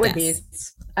trying Not to with guess?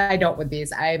 these. I don't with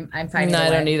these. I'm fine. No, I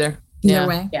don't either. Either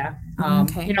way. Yeah.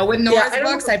 Okay. You know, with Nora's I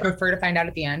books, I prefer to find out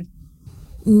at the end.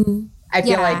 Mm. I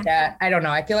feel Yeah. like that. I don't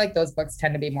know. I feel like those books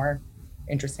tend to be more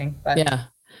interesting. But Yeah.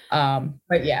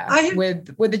 but yeah, with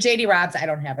the JD Robs, I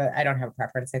don't have a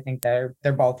preference. I think they're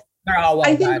all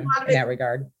well done in that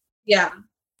regard. Yeah.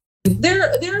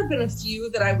 There have been a few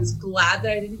that I was glad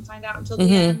that I didn't find out until the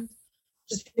end,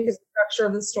 just because of the structure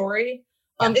of the story,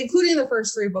 including the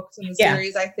first 3 books in the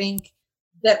series. I think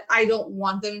that I don't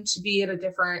want them to be at a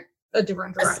different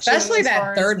direction. Especially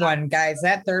that third one, guys.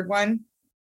 That third one.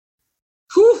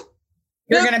 Whew.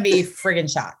 You're going to be friggin'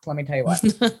 shocked. Let me tell you what.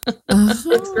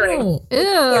 It's great. Ooh,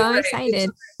 I'm excited.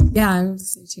 Yeah, I would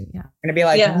say too. Yeah. Going to be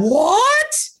like,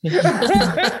 what?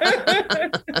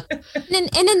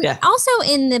 And then also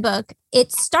in the book,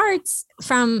 it starts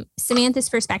from Samantha's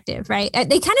perspective, right?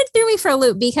 They kind of threw me for a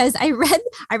loop because I read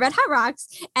Hot Rocks,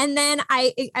 and then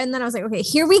I was like, okay,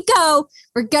 here we go.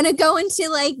 We're gonna go into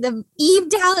like the Eve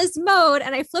Dallas mode,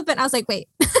 and I flip it. And I was like, wait.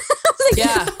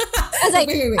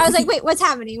 I was like, wait, what's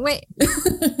happening? Wait,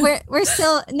 we're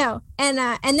still no. And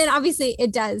then obviously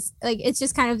it does, like, it's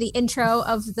just kind of the intro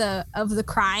of the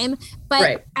crime.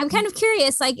 But I'm kind of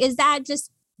curious, like, is that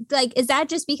just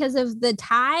because of the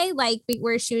tie, like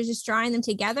where she was just drawing them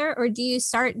together, or do you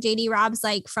start JD Robs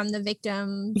like from the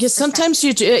victim? Because sometimes she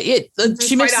mixes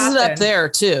it up there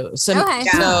too. So,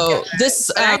 this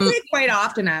actually quite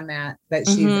often on that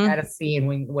she's at a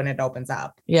scene when it opens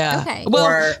up. Yeah. Okay.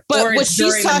 Well, but what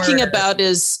she's talking about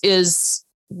is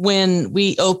when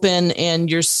we open and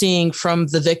you're seeing from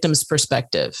the victim's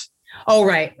perspective. Oh,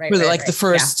 right. The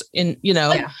first in,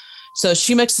 Yeah. So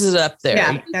she mixes it up there.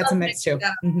 Yeah, that's a mix too.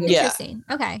 Mm-hmm. Interesting.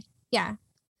 Okay. Yeah.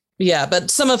 Yeah, but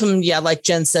some of them, like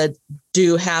Jen said,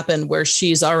 do happen where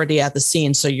she's already at the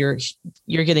scene, so you're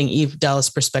getting Eve Dallas'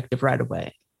 perspective right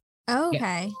away.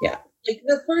 Okay. Yeah. Like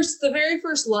the very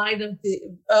first line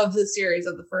of the series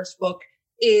of the first book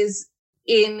is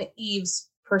in Eve's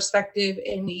perspective,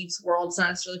 in Eve's world. It's not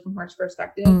necessarily from her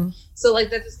perspective. So like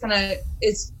that just kind of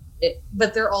is it,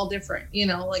 but they're all different.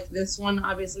 Like this one,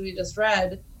 obviously we just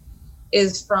read,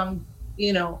 is from,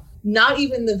 not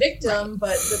even the victim,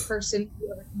 but the person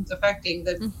who's affecting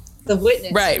the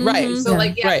witness. Right. So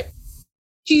right.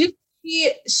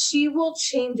 She will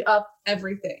change up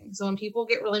everything. So when people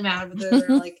get really mad with her,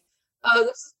 they're like, oh,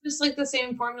 this is just like the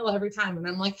same formula every time. And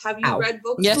I'm like, have you read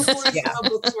books before? Yeah. How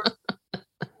books work?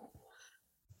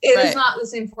 It is not the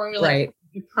same formula. Right.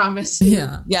 You promise.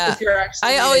 Yeah.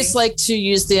 I always like to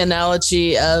use the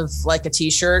analogy of like a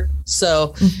t-shirt.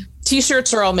 So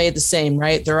t-shirts are all made the same,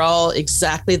 right? They're all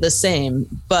exactly the same,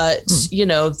 but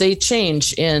they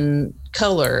change in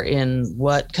color, in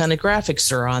what kind of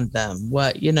graphics are on them,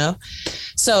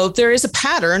 so there is a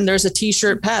pattern. There's a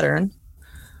t-shirt pattern,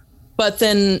 but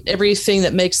then everything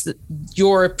that makes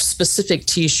your specific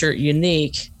t-shirt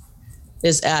unique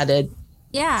is added.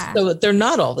 Yeah. So they're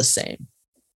not all the same.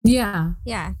 Yeah.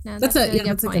 No, that's a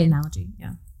good analogy.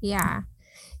 Yeah.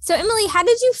 So Emily, how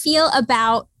did you feel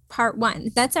about part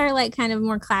 1? That's our like kind of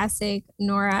more classic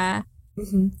Nora.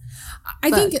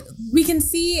 I think we can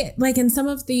see like in some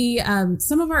of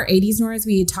our 80s Noras,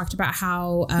 we talked about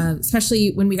how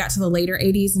especially when we got to the later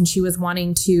 80s and she was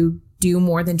wanting to do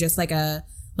more than just like a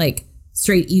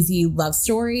straight easy love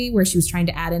story where she was trying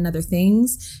to add in other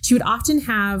things. She would often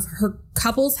have her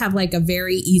couples have like a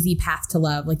very easy path to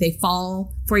love. Like they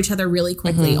fall for each other really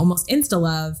quickly, almost insta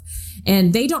love.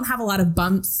 And they don't have a lot of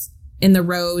bumps in the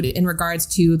road in regards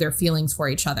to their feelings for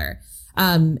each other.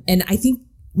 And I think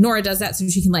Nora does that so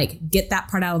she can like get that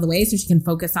part out of the way so she can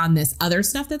focus on this other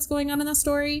stuff that's going on in the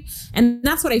story. And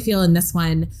that's what I feel in this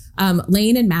one.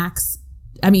 Lane and Max,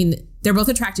 I mean, they're both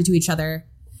attracted to each other.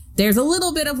 There's a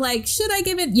little bit of like, should I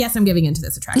give in? Yes, I'm giving into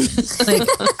this attraction. Like,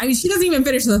 I mean, she doesn't even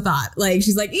finish the thought. Like,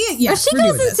 she's like, yeah, she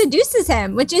goes and seduces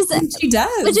him, which is she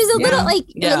does, which is a little a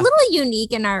little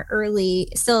unique in our early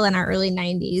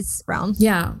 90s realm.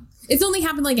 Yeah, it's only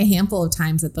happened like a handful of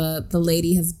times that the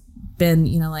lady has been,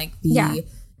 like the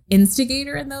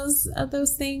instigator in those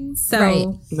things.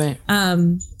 So,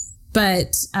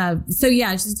 right. So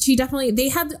yeah, she definitely, they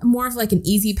had more of like an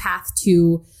easy path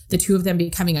to the two of them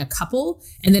becoming a couple.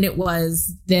 And then it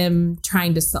was them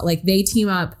trying to, like, they team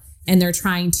up and they're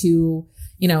trying to,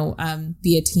 you know,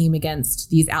 be a team against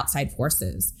these outside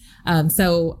forces.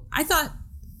 So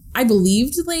I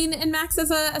believed Lane and Max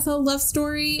as a love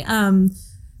story.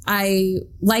 I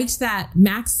liked that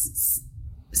Max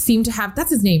seemed to have, that's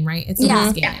his name, right? It's yeah.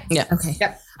 Okay.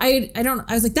 Yep. I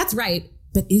was like, that's right,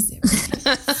 but is it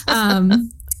right?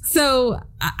 So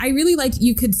I really liked,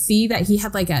 you could see that he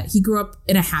had he grew up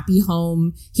in a happy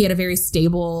home. He had a very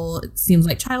stable, it seems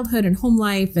like, childhood and home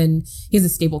life, and he has a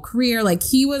stable career. Like,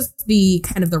 he was the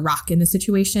kind of the rock in the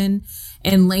situation,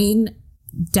 and Lane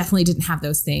definitely didn't have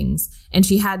those things. And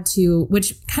she had to,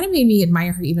 which kind of made me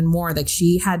admire her even more. Like,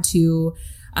 she had to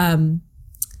kind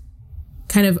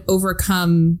of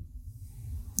overcome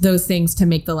those things to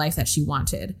make the life that she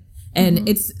wanted. And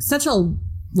it's such a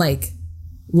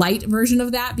light version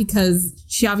of that, because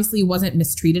she obviously wasn't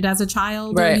mistreated as a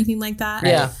child or anything like that.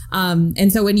 Yeah.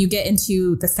 And so when you get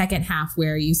into the second half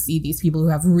where you see these people who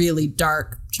have really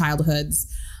dark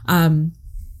childhoods, but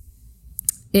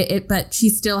she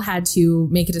still had to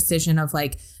make a decision of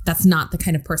like, that's not the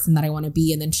kind of person that I want to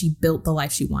be. And then she built the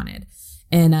life she wanted.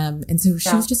 And so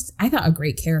she was just, I thought, a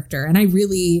great character. And I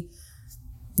really,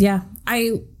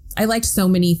 I liked so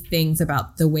many things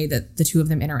about the way that the two of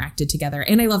them interacted together.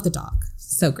 And I love the dog.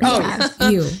 So great. Oh, yeah.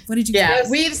 You, what did you think?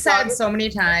 We've said so many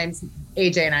times,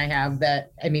 AJ and I have,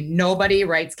 that, I mean, nobody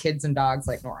writes kids and dogs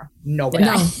like Nora. Nobody.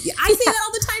 No, I say that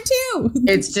all the time too.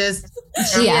 It's just,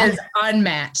 she is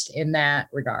unmatched in that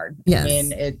regard. Yes. I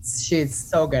mean, she's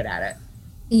so good at it.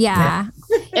 Yeah.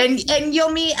 And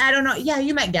you'll meet, I don't know. Yeah.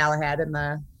 You met Galahad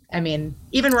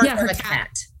even Roy her the cat.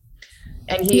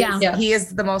 And he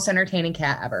is the most entertaining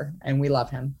cat ever. And we love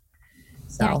him.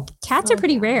 So cats are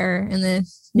pretty rare in the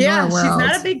Nora world. She's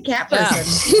not a big cat person.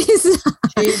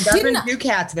 She doesn't do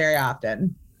cats very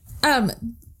often.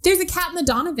 There's a cat in the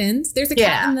Donovans. There's a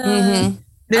cat in the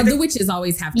the witches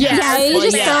always have cats. Yeah, you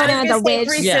just throw it in the witch.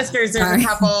 Three sisters, there's a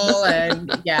couple,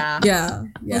 and yeah.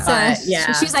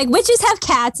 She's like, witches have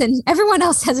cats and everyone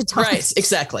else has a dog. Right,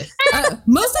 exactly.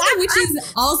 Most of the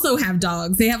witches also have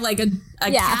dogs. They have like a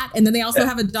cat, and then they also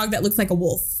have a dog that looks like a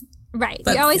wolf. Right.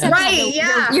 You always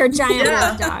have your giant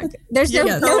wolf dog. There's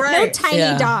no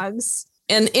tiny dogs.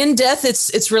 And in Death,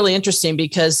 it's really interesting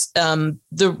because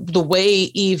the way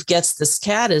Eve gets this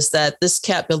cat is that this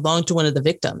cat belonged to one of the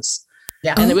victims.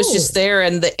 Yeah. And it was just there.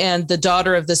 And the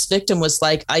daughter of this victim was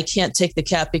like, I can't take the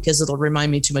cat because it'll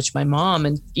remind me too much of my mom.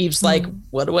 And Eve's like,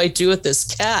 what do I do with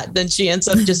this cat? Then she ends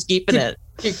up just keeping it.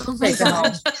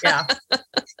 Yeah.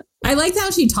 I liked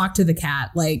how she talked to the cat.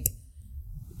 Like,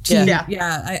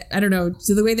 I don't know.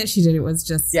 So the way that she did it was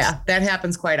just. Yeah. That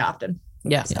happens quite often.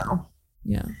 Yeah. So.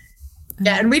 Yeah.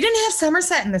 Yeah. And we didn't have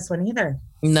Somerset in this one either.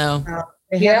 No.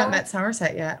 They haven't met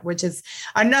Somerset yet, which is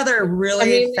another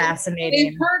really fascinating.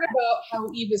 They've heard about how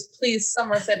Eve is pleased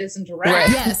Somerset isn't around. Right.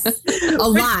 Yes, a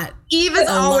lot. Eve is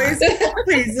always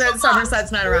pleased that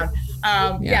Somerset's not around.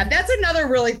 That's another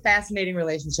really fascinating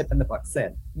relationship in the books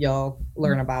that you'll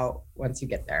learn about once you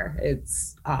get there.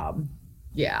 It's,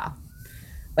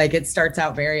 like it starts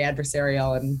out very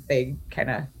adversarial and they kind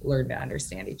of learn to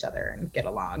understand each other and get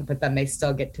along, but then they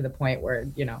still get to the point where,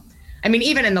 I mean,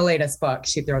 even in the latest book,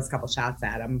 she throws a couple shots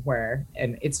at him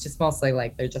and it's just mostly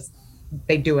like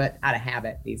they do it out of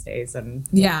habit these days. And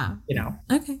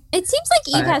okay. It seems like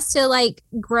Eve has to like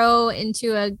grow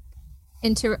into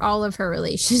all of her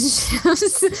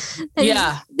relationships.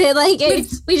 They like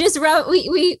we just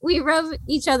we rub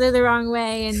each other the wrong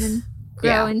way and then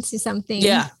grow into something.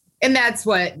 Yeah. And that's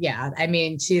what, I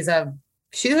mean, she's a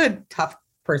tough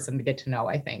person to get to know,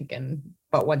 I think.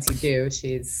 But once you do,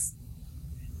 she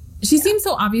seems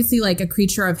so obviously like a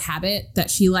creature of habit that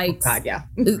she likes. Oh God, yeah.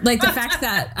 Like the fact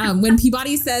that when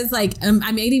Peabody says like,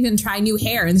 I may even try new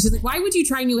hair. And she's like, why would you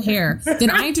try new hair?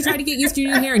 Then I have to try to get used to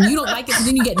new hair and you don't like it. So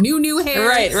then you get new hair.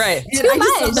 Right. And Too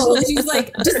much. She's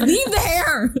like, just leave the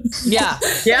hair. Yeah.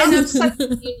 And that's such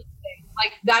a thing.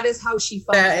 Like that is how she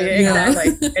functions.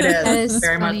 Exactly. It is. That is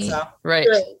very funny. much so. Right.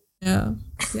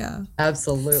 Yeah.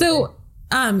 Absolutely. So,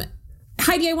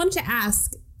 Heidi, I wanted to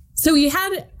ask, so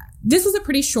this was a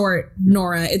pretty short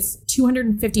Nora. It's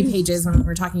 250 pages when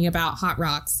we're talking about Hot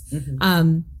Rocks.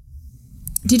 Mm-hmm.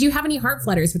 Did you have any heart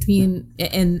flutters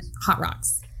in Hot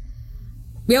Rocks?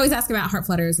 We always ask about heart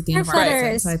flutters at the end of our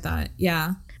episode, so I thought,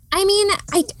 I mean,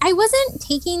 I wasn't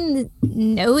taking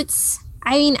notes.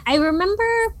 I mean, I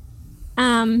remember,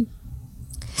 there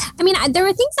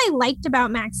were things I liked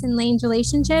about Max and Lane's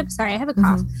relationship. Sorry, I have a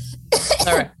cough.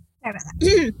 All right.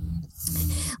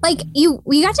 like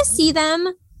we got to see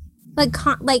them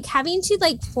like having to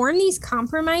like form these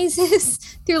compromises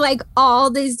through like all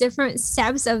these different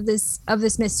steps of this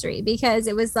mystery, because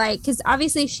it was like, because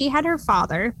obviously she had her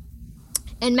father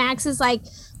and Max is like,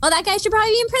 well, that guy should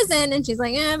probably be in prison. And she's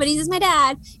like, but he's just my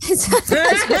dad. So they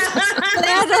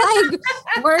had to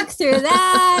like work through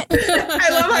that. I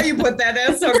love how you put that.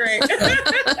 That's so great.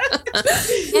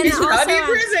 He should probably be in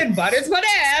prison, but it's my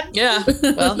dad. Yeah.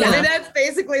 Well, yeah. And that's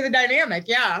basically the dynamic.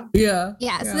 Yeah. Yeah.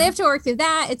 Yeah. So they have to work through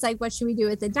that. It's like, what should we do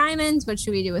with the diamonds? What should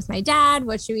we do with my dad?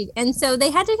 And so they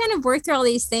had to kind of work through all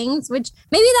these things, which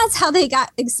maybe that's how they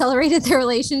got accelerated their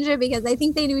relationship, because I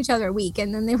think they knew each other a week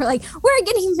and then they were like, we're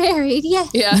getting married. Yeah.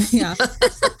 Yeah. But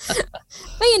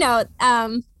you know,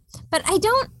 but I'm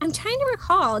trying to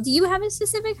recall. Do you have a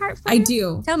specific heart flutter? I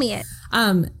do. Tell me it.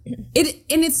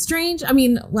 It's strange. I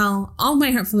mean, well, all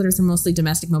my heart flutters are mostly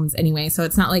domestic moments anyway, so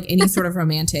it's not like any sort of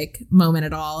romantic moment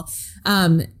at all.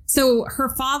 So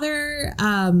her father,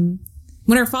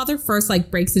 when her father first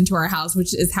like breaks into our house,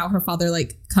 which is how her father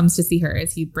like comes to see her,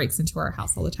 is he breaks into our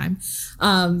house all the time.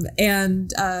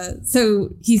 So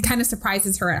he kind of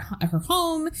surprises her at her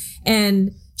home,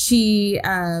 and she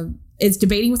is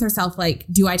debating with herself, like,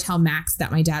 do I tell Max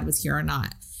that my dad was here or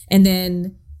not? And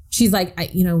then she's like,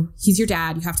 he's your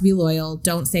dad. You have to be loyal.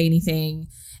 Don't say anything.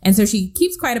 And so she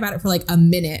keeps quiet about it for like a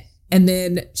minute. And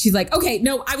then she's like, okay,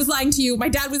 no, I was lying to you. My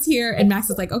dad was here. And Max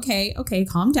is like, okay,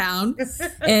 calm down.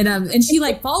 And she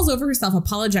like falls over herself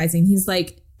apologizing. He's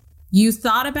like, you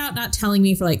thought about not telling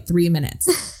me for like 3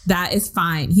 minutes. That is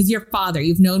fine. He's your father.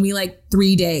 You've known me like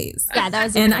 3 days. Yeah, that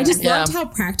was. And I just loved how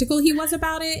practical he was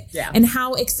about it. Yeah. And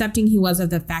how accepting he was of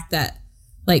the fact that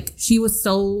like she was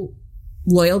so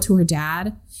loyal to her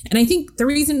dad. And I think the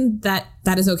reason that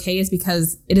is okay is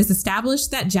because it is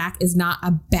established that Jack is not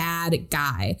a bad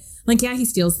guy. Like, yeah, he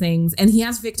steals things and he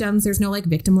has victims. There's no like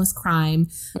victimless crime.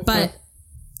 But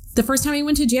the first time he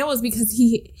went to jail was because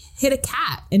he hit a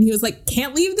cat and he was like,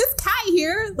 can't leave this cat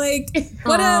here. Like,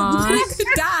 what a good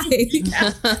guy.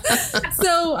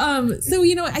 So,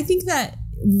 I think that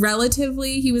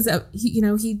relatively he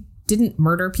didn't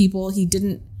murder people. He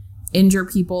didn't injure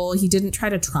people. He didn't try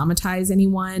to traumatize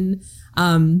anyone.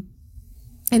 And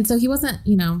so he wasn't,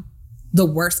 the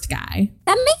worst guy.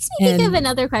 That makes me think of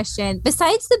another question.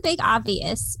 Besides the big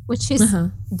obvious, which is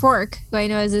Rourke, who I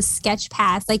know is a sketch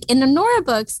past, like in the Nora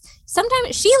books,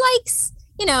 sometimes she likes,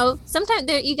 sometimes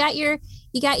there you got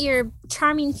your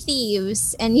charming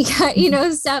thieves and you got,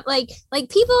 stuff like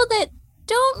people that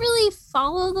don't really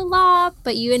follow the law,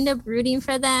 but you end up rooting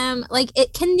for them. Like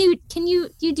can you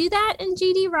do that in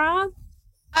GD Robb?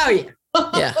 Oh yeah.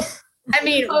 Yeah. I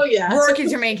mean, Rourke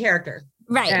is your main character.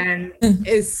 Right. And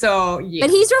is so, yeah. But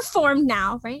he's reformed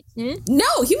now, right? No,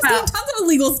 he was doing tons of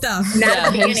illegal stuff. Not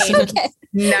at the beginning. Okay.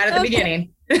 Not at the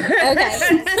beginning.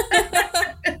 Okay.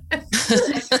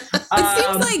 It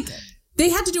seems like they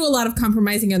had to do a lot of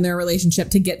compromising in their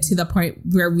relationship to get to the point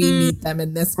where we meet them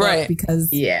in this book. Right. Because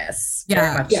yes,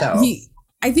 very much so.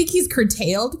 I think he's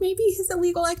curtailed maybe his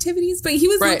illegal activities, but he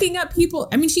was looking up people.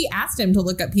 I mean, she asked him to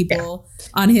look up people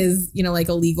on his, like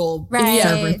illegal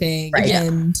server thing. Right.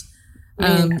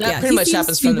 And that pretty much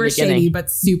happens from the beginning, shady, but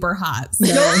super hot. So.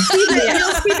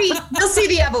 You'll see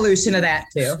the evolution of that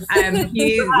too.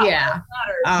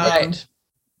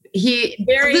 He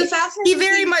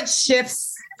very much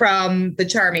shifts from the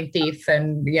charming thief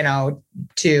and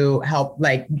to help,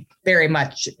 like very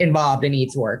much involved in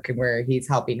Eve's work and where he's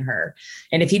helping her.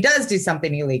 And if he does do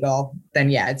something illegal, then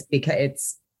it's because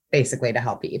it's basically to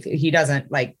help Eve. He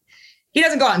doesn't go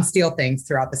out and steal things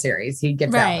throughout the series. He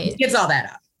gives all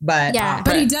that up. But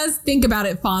but he does think about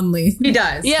it fondly. He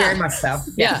does, very much so.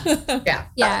 Yeah.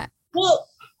 Yeah. Well,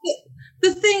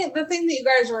 the thing that you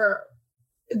guys are,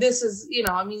 this is,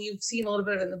 you've seen a little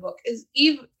bit of it in the book, is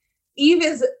Eve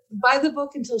is by the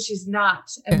book until she's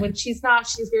not, and when she's not,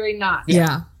 she's very not.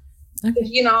 Yeah. Okay. If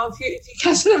you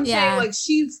catch what I'm saying, like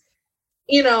she's,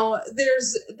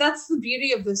 that's the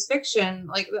beauty of this fiction,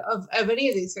 like of any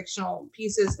of these fictional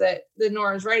pieces that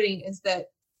Nora's writing, is that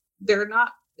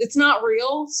it's not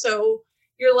real. So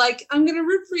you're like, I'm going to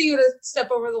root for you to step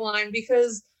over the line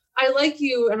because I like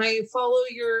you and I follow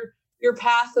your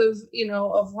path of,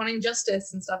 of wanting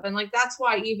justice and stuff. And like, that's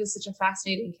why Eve is such a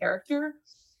fascinating character.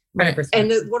 100%.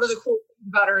 And one of the cool things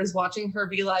about her is watching her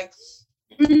be like,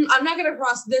 I'm not going to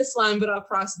cross this line, but I'll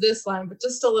cross this line, but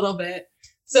just a little bit.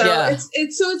 So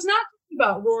it's not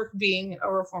about Rourke being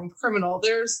a reformed criminal.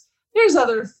 There's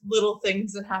other little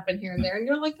things that happen here and there. And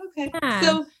you're like, okay. Yeah.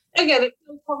 So again, it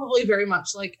feels probably very much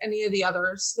like any of the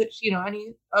others that,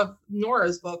 any of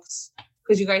Nora's books,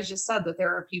 because you guys just said that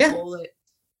there are people that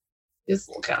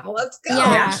Just kind of let's go.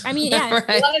 Yeah. I mean, yeah.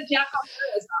 Right. A lot of jack off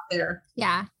out there.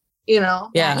 Yeah. You know?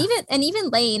 Yeah. And even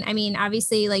Lane, I mean,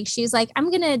 obviously, like, she's like,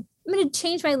 I'm gonna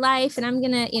change my life, and I'm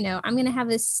gonna have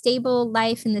a stable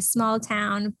life in this small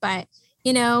town. But,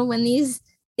 you know, when these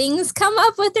things come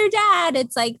up with her dad,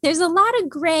 it's like, there's a lot of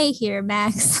gray here,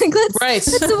 Max. Like,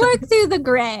 let's work through the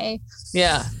gray.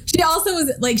 Yeah. She also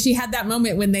was like, she had that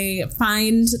moment when they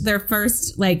find their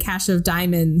first like cache of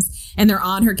diamonds and they're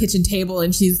on her kitchen table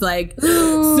and she's like,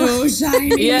 so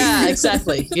shiny. Yeah,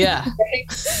 exactly. Yeah.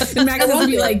 And Max will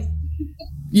be like,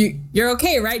 you're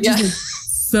okay, right? Yeah. She's like,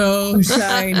 so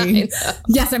shiny.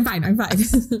 Yes, I'm fine.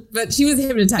 But she was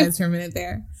hypnotized for a minute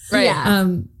there. Right.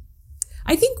 Yeah.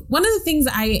 I think one of the things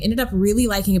I ended up really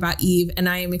liking about Eve, and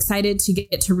I am excited to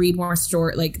get to read more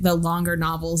like the longer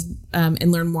novels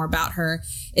and learn more about her,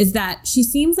 is that she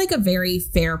seems like a very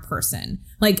fair person.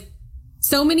 Like,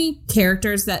 so many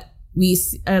characters that we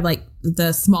like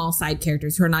the small side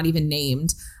characters who are not even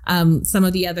named. Some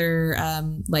of the other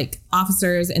like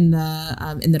officers in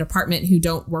the department who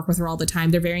don't work with her all the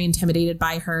time, they're very intimidated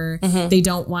by her. Mm-hmm. They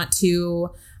don't want to.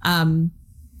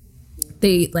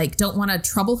 They like don't want to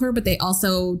trouble her, but they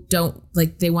also don't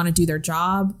like, they want to do their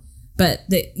job. But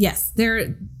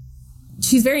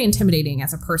she's very intimidating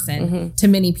as a person to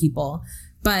many people.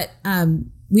 But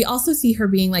we also see her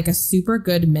being like a super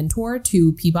good mentor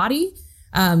to Peabody.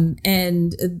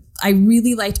 And I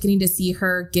really liked getting to see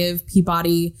her give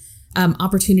Peabody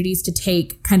opportunities to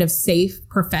take kind of safe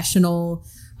professional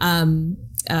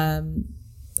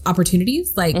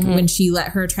opportunities, like when she let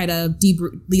her try to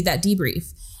lead that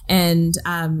debrief. And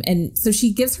so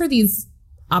she gives her these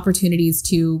opportunities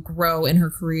to grow in her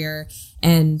career.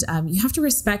 And you have to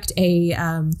respect a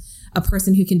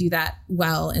person who can do that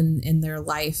well in their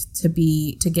life to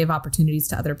give opportunities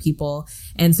to other people.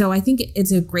 And so I think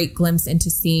it's a great glimpse into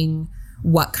seeing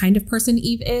what kind of person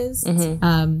Eve is,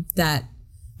 that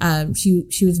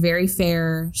she was very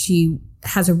fair. She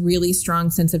has a really strong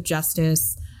sense of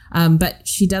justice, but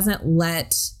she doesn't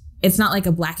it's not like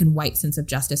a black and white sense of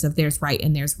justice of there's right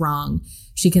and there's wrong.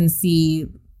 She can see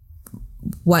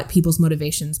what people's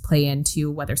motivations play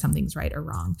into whether something's right or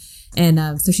wrong.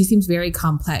 And so she seems very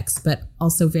complex, but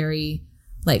also very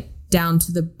like down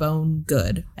to the bone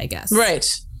good, I guess. Right.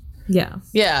 Yeah.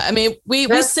 Yeah. I mean, we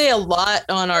say a lot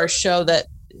on our show that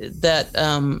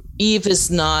Eve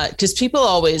is not, because people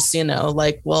always,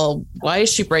 like, well, why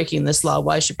is she breaking this law?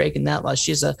 Why is she breaking that law?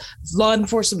 She's a law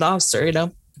enforcement officer,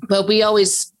 but we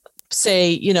always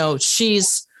say,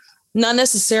 she's not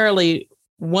necessarily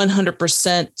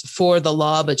 100% for the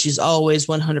law, but she's always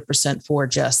 100% for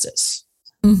justice.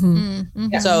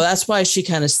 Mm-hmm. So that's why she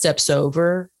kind of steps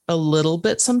over a little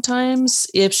bit sometimes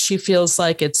if she feels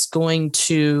like it's going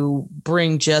to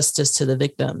bring justice to the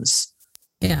victims.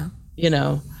 Yeah.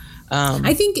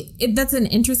 I think that's an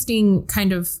interesting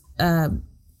kind of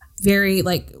very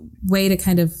like way to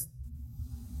kind of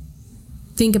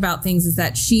think about things, is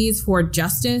that she's for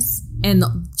justice and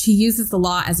she uses the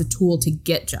law as a tool to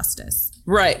get justice.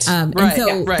 Right. And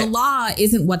so the law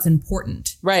isn't what's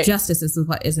important. Right. Justice is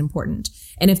what is important.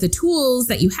 And if the tools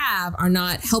that you have are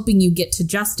not helping you get to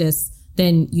justice,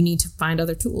 then you need to find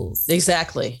other tools.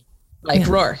 Exactly. Like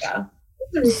Rourke. Yeah.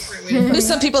 Who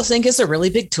some people think is a really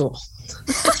big tool.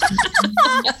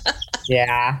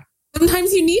 Yeah.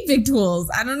 Sometimes you need big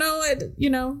tools. I don't know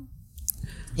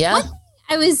Yeah.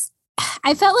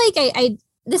 I felt like I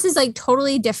this is like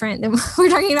totally different than we're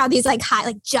talking about these like high,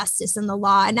 like justice and the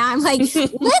law. And now I'm like,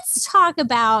 let's talk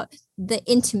about the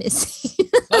intimacy.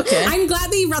 Okay. I'm glad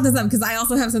that you brought this up because I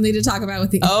also have something to talk about with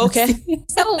the intimacy. Okay.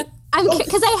 So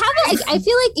because I haven't, I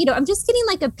feel like, I'm just getting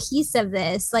like a piece of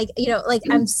this, like, like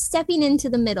I'm stepping into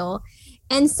the middle.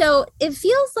 And so it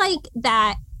feels like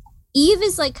that Eve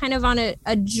is like kind of on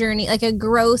a journey, like a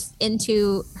growth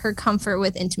into her comfort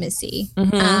with intimacy.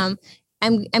 Mm-hmm.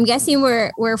 I'm guessing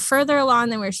we're further along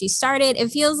than where she started.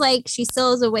 It feels like she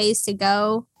still has a ways to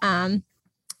go. And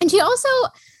she also,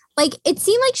 like, it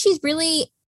seemed like she's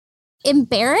really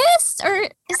embarrassed, or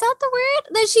is that the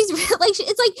word? That she's like,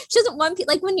 it's like she doesn't want she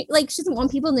doesn't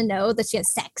want people to know that she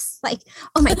has sex. Like,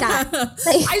 oh my god!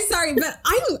 Like, I'm sorry, but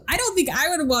I don't think I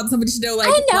would want somebody to know. Like,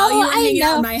 while you were hanging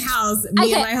out in my house,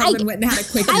 me and my husband went and had a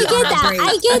quick. I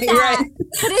get that.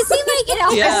 But it seemed like in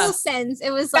a whole sense,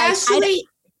 it was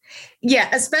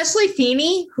especially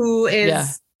Feeny, who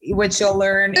is, which you'll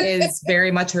learn is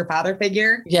very much her father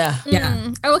figure. Yeah.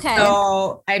 Yeah. Okay.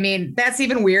 So, I mean, that's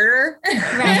even weirder.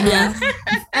 Right. Yeah.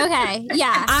 Okay.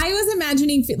 Yeah. I was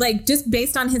imagining, like, just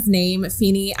based on his name,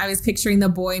 Feeny, I was picturing the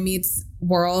Boy Meets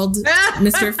World,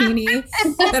 Mr. Feeny. And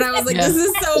I was like, this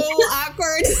is so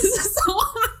awkward. This is so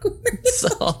awkward. So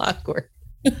awkward.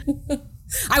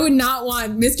 I I would not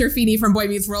want Mr. Feeney from Boy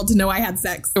Meets World to know I had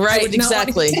sex. Right,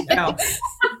 exactly. No,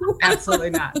 absolutely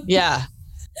not. Yeah.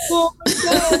 Oh my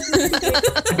God.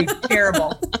 That'd be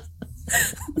terrible.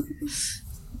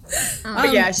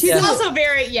 But yeah, she's also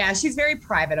she's very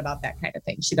private about that kind of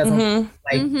thing. She doesn't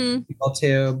like people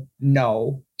to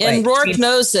know. And like, Rourke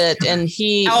knows it, and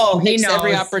he takes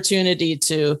every opportunity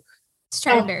to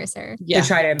try to embarrass her. To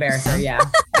try to embarrass her, yeah.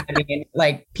 I mean,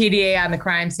 like PDA on the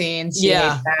crime scene. She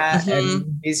hates that,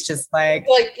 and he's just like,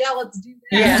 yeah, let's do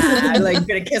that. Yeah, like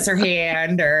gonna kiss her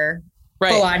hand or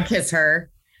full on kiss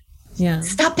her. Yeah,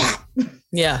 stop that.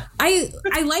 Yeah, I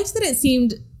liked that it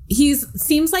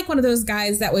seems like one of those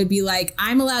guys that would be like,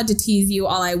 I'm allowed to tease you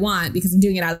all I want because I'm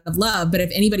doing it out of love. But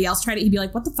if anybody else tried it, he'd be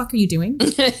like, what the fuck are you doing?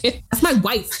 That's my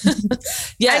wife.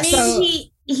 Yeah. I mean,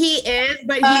 he is,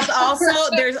 but he's also,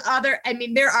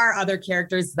 there are other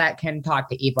characters that can talk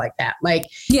to Eve like that. Like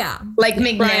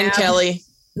McNabb, Brian Kelly.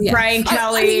 Yeah. Brian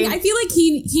Kelly. I feel like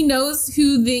he knows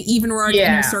who the Eve and Rourke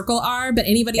inner circle are, but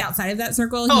anybody outside of that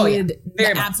circle, he would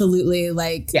absolutely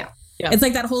like, it's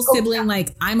like that whole sibling,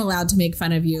 like, I'm allowed to make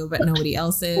fun of you, but nobody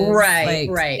else is. Right,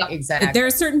 like, right, exactly. There are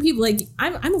certain people, like,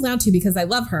 I'm allowed to because I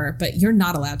love her, but you're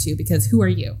not allowed to because who are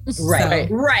you? Right,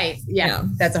 right. Yeah,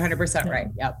 that's 100% right.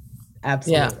 Yep,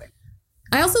 absolutely.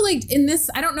 Yeah. I also liked in this,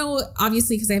 I don't know,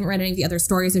 obviously, because I haven't read any of the other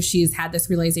stories if she's had this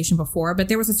realization before, but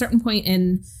there was a certain point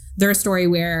in their story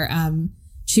where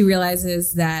she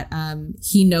realizes that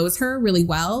he knows her really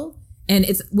well. And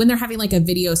it's when they're having like a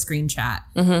video screen chat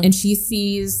and she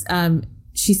sees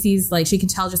like, she can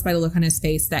tell just by the look on his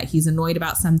face that he's annoyed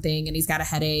about something and he's got a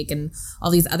headache and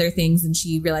all these other things. And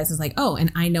she realizes like, oh,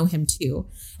 and I know him too.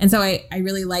 And so I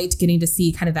really liked getting to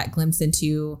see kind of that glimpse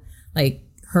into like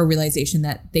her realization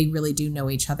that they really do know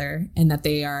each other and that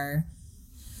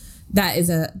that is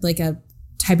a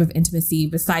type of intimacy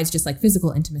besides just like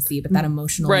physical intimacy, but that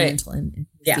emotional mental intimacy.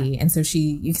 Yeah. And so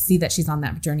you see that she's on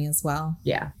that journey as well.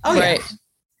 Yeah. Oh, right.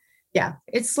 Yeah.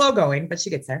 It's slow going, but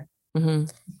she gets there. Mm-hmm.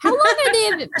 How long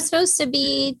are they supposed to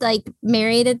be like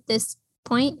married at this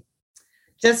point?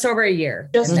 Just over a year.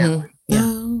 Just now. Yeah.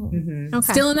 Oh. Mm-hmm.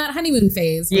 Okay. Still in that honeymoon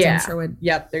phase. Which I'm sure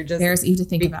there's Eve to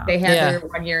think about. They had their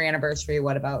 1 year anniversary.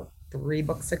 What about 3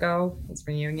 books ago? It's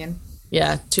reunion.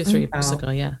 Yeah. 2-3 books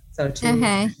ago. Yeah. So 2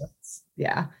 books.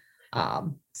 Yeah.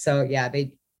 So yeah,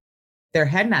 they're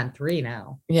heading on 3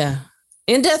 now. Yeah.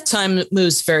 In Death Time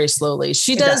moves very slowly.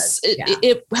 She does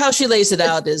it how she lays it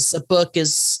out is a book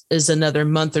is another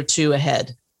month or 2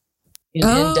 ahead in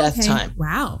Death Time.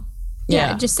 Wow.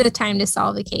 Yeah. Just a time to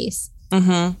solve the case.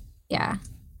 Mm-hmm. Yeah.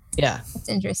 Yeah. That's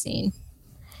interesting.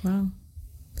 Wow.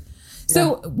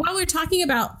 So while we're talking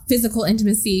about physical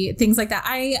intimacy, things like that,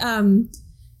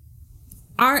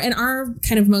 our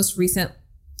kind of most recent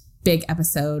big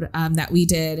episode that we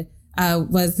did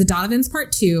was the Donovans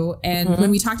Part 2. And when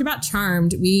we talked about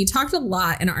Charmed, we talked a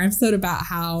lot in our episode about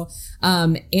how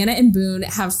Anna and Boone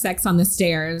have sex on the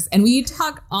stairs. And we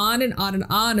talk on and on and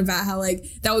on about how like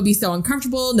that would be so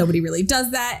uncomfortable. Nobody really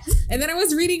does that. And then I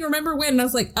was reading Remember When and I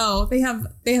was like, oh, they have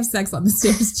sex on the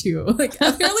stairs too. Like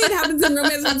apparently it happens in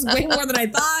romance way more than I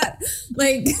thought.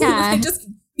 Like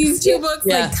these 2 books,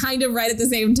 like kind of right at the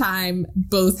same time,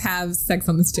 both have sex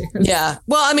on the stairs. Yeah.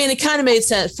 Well, I mean, it kind of made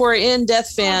sense for In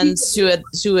Death fans who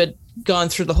had gone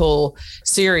through the whole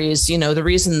series. You know, the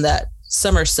reason that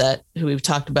Somerset, who we've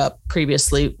talked about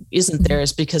previously, isn't there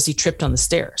is because he tripped on the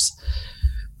stairs.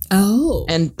 Oh.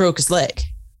 And broke his leg.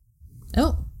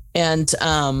 Oh. And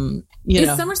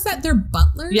is Somerset their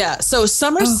butler? Yeah. So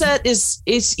Somerset is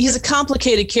he's a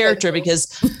complicated character because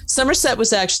Somerset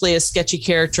was actually a sketchy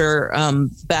character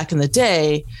back in the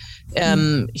day.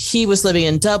 He was living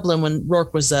in Dublin when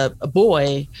Rourke was a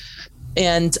boy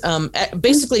and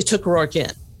basically took Rourke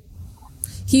in.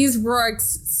 He's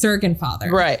Rourke's surrogate father.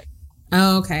 Right.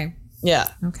 Oh, okay. Yeah.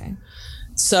 Okay.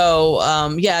 So,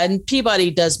 and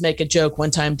Peabody does make a joke one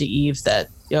time to Eve that,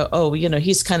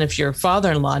 he's kind of your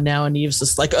father-in-law now. And Eve's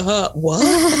just like,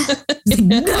 what?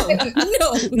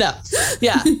 No.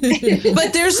 Yeah.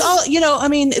 But there's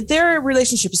their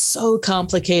relationship is so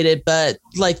complicated, but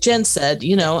like Jen said,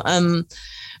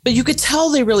 but you could tell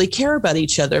they really care about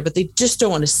each other, but they just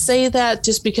don't want to say that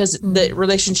just because the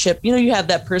relationship, you have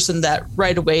that person that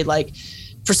right away, like,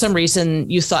 for some reason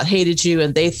you thought hated you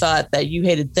and they thought that you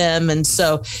hated them. And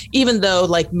so even though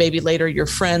like maybe later you're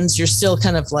friends, you're still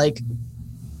kind of like,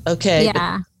 okay,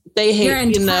 they hate, you're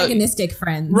antagonistic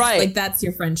friends. Right. Like that's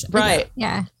your friendship. Right.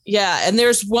 Yeah. Yeah. And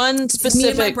there's one specific, me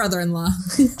and my brother-in-law.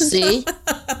 See?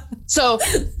 So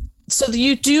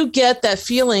you do get that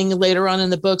feeling later on in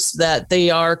the books that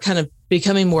they are kind of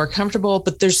becoming more comfortable,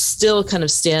 but they're still kind of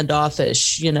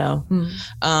standoffish, you know.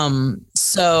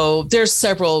 So there's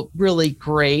several really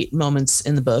great moments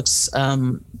in the books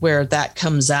where that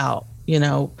comes out, you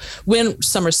know. When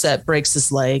Somerset breaks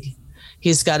his leg,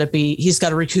 he's got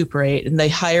to recuperate, and they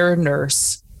hire a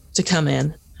nurse to come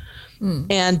in.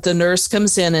 And the nurse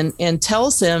comes in and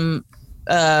tells him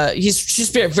she's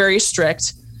very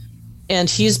strict, and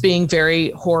he's being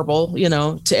very horrible, you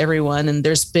know, to everyone. And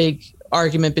there's big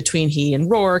argument between he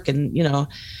and Rourke, and you know,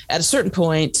 at a certain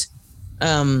point,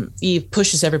 Eve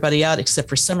pushes everybody out except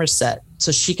for Somerset,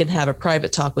 so she can have a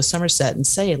private talk with Somerset and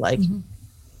say, like,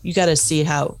 you got to see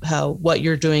how what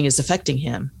you're doing is affecting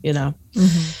him, you know.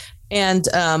 And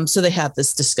so they have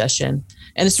this discussion,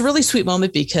 and it's a really sweet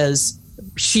moment because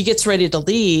she gets ready to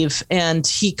leave, and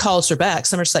he calls her back.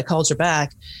 Somerset calls her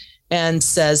back and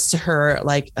says to her,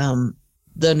 like,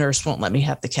 the nurse won't let me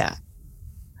have the cat.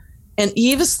 And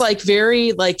Eve is like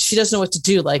very, like, she doesn't know what to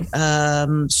do. Like,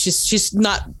 she's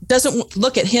not, doesn't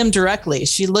look at him directly.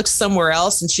 She looks somewhere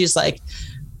else, and she's like,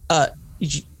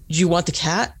 you want the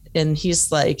cat? And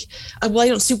he's like, well, I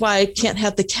don't see why I can't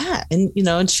have the cat. And, you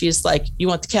know, and she's like, you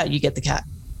want the cat, you get the cat.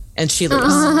 And she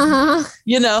leaves,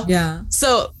 you know? Yeah.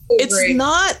 So it's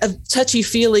not a touchy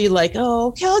feely, like, oh,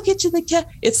 okay, I'll get you the cat.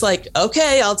 It's like,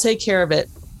 okay, I'll take care of it.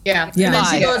 Yeah. And then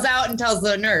she goes out and tells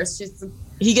the nurse,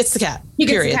 he gets the cat. He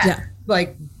gets period. the cat. Yeah.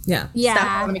 Like, yeah. Stop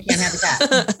telling me can't have a cat.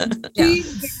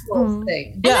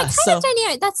 Thing. And that kind of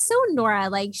dynamic, that's so Nora.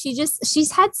 Like,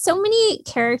 she's had so many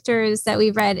characters that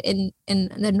we've read in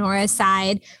the Nora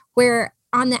side where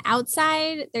on the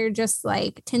outside they're just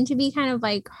like tend to be kind of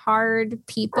like hard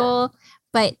people,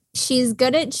 but she's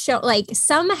good at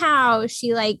somehow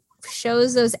she like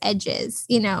shows those edges,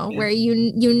 you know, where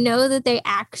you know that they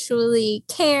actually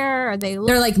care, or they're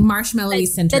like marshmallowy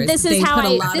centers. That this is how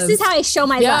I show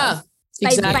my love.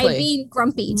 Exactly. By being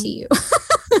grumpy to you.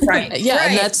 Right. Yeah.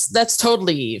 Right. And that's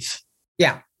totally Eve.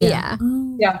 Yeah. Yeah.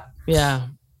 Yeah. Yeah.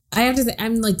 I have to say,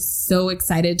 I'm like so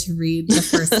excited to read the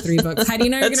first 3 books. Heidi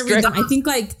and I are going to read them. I think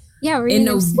like in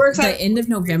the end of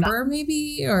November,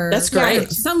 maybe, or that's great.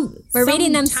 We're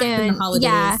reading them soon.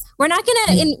 Yeah, we're not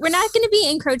gonna be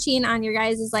encroaching on your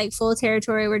guys' like full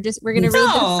territory. We're gonna read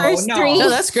the first 3.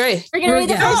 No, that's great. We're gonna read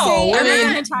the first 3. And we're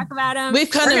gonna talk about them. We've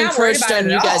kind of encroached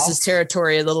on you guys'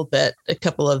 territory a little bit, a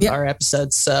couple of our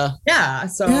episodes. So you know,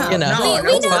 we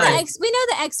know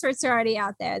the experts are already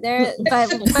out there.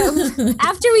 But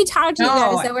after we talked to you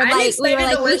guys,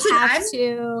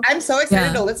 that I'm so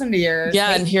excited to listen to yours.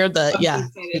 Yeah, and hear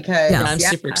because I'm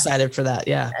super excited for that.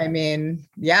 Yeah. I mean,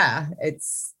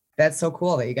 that's so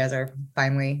cool that you guys are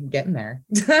finally getting there.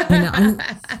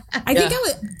 I think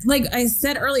I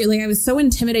said earlier, like I was so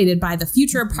intimidated by the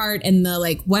future part and the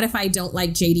like, what if I don't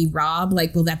like JD Robb?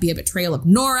 Like, will that be a betrayal of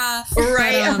Nora?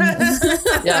 Right.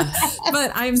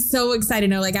 But I'm so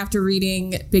excited now. Like after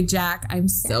reading Big Jack, I'm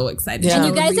so excited. And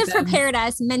you guys have prepared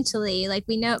us mentally. Like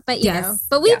we know, but you know,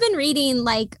 but we've been reading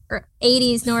like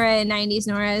 80s Nora and 90s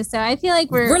Nora. So I feel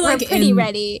like we're like pretty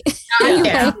ready.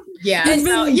 Yeah.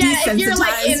 So, if you're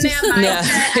like in that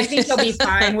mindset, I think you'll be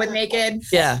fine with Naked.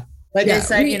 Yeah. Like I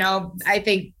said, you know, I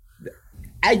think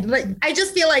I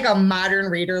just feel like a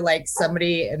modern reader, like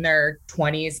somebody in their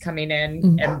 20s coming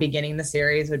in and beginning the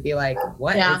series would be like,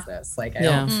 what is this? Like, I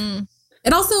don't.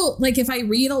 And also, like, if I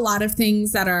read a lot of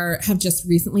things that have just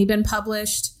recently been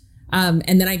published,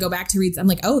 and then I go back to read, I'm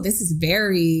like, oh, this is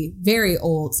very, very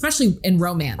old, especially in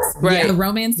romance. Right. The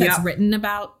romance that's written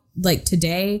about like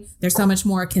today, there's so much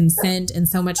more consent and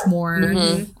so much more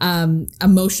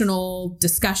emotional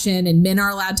discussion, and men are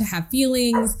allowed to have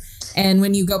feelings. And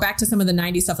when you go back to some of the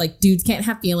 90s stuff, like dudes can't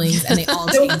have feelings, and they all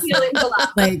change.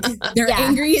 Like they're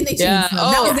angry and they change.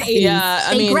 That was the 80s.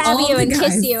 Yeah, they grab you and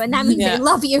kiss you, and that means they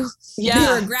love you. Yeah,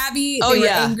 they were grabby. They were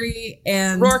angry,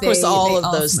 and Rourke was all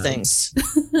of those things.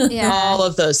 All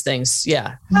of those things.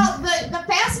 Yeah. Well, the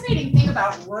fascinating thing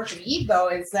about Rourke and Eve, though,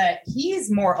 is that he's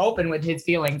more open with his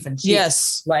feelings than she.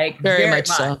 Yes, like very much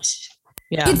so.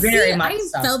 Yeah, very much.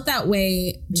 I felt that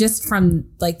way just from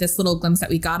like this little glimpse that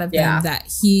we got of him, that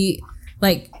he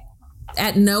like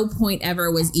at no point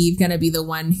ever was Eve going to be the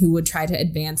one who would try to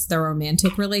advance their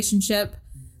romantic relationship.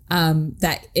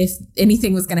 That if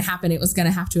anything was going to happen, it was going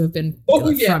to have to have been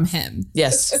from him.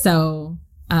 Yes. So,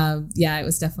 it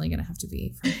was definitely going to have to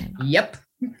be from him. Yep.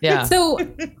 Yeah. So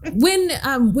when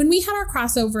we had our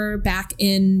crossover back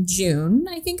in June,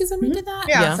 I think is when we did that.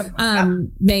 Yeah.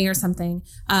 May or something.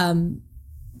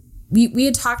 We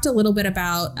had talked a little bit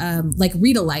about like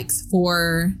read-alikes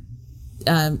for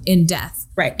In Death.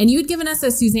 Right. And you had given us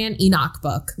a Suzanne Enoch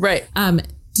book. Right.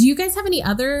 Do you guys have any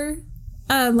other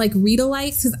like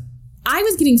read-alikes? Because I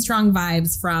was getting strong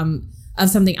vibes from of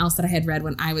something else that I had read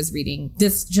when I was reading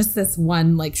this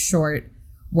one like short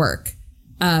work.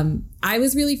 I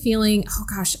was really feeling, oh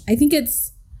gosh, I think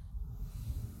it's,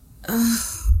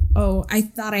 I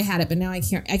thought I had it, but now I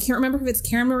can't remember if it's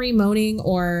Karen Marie Moning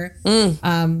or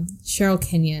Cheryl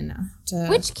Kenyon.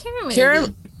 Which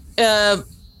Karen?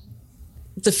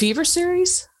 The Fever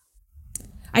series?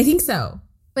 I think so.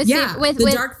 With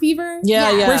Dark Fever.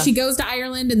 Yeah. Where she goes to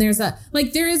Ireland and there is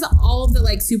all of the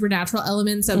like supernatural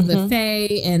elements of the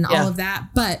Fae and all of that.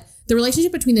 But the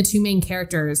relationship between the two main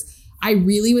characters, I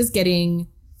really was getting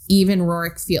even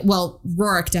Rorik feel. Well,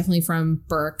 Rorik definitely from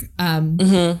Burke.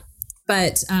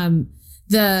 But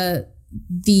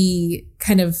the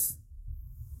kind of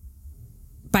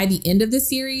by the end of the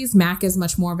series, Mac is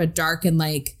much more of a dark and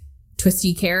like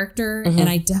twisty character. And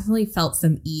I definitely felt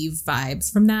some Eve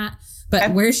vibes from that.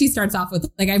 But where she starts off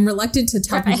with, like, I'm reluctant to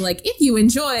tell people, like, if you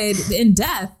enjoyed In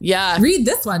Death, read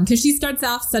this one. Because she starts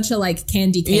off such a, like,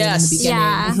 candy cane in the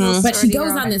beginning. Yeah. But she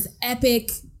goes on this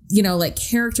epic, you know, like,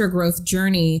 character growth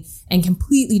journey and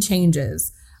completely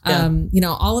changes. You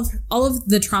know, all of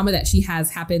the trauma that she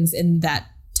has happens in that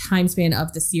time span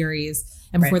of the series.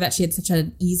 And before that, she had such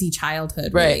an easy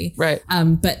childhood, really. Right.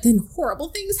 But then horrible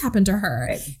things happened to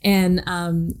her.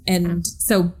 And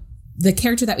so the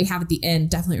character that we have at the end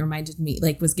definitely reminded me,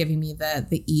 like, was giving me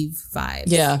the Eve vibe.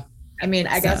 Yeah. I mean,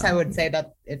 I guess I would say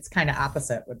that it's kind of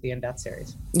opposite with the In Death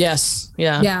series. Yes.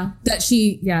 Yeah. Yeah.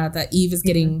 That Eve is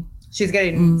getting... She's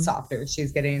getting softer.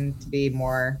 She's getting to be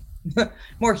more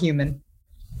human.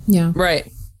 Yeah.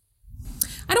 Right.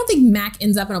 I don't think Mac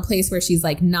ends up in a place where she's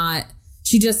like not...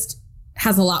 She just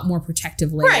has a lot more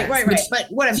protective layers. Right. But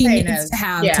what I'm saying is... to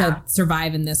have to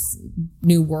survive in this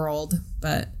new world,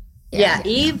 but... Yeah,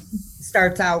 Eve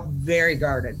starts out very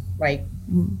guarded, like,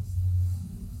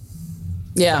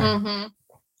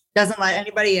 doesn't let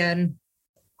anybody in,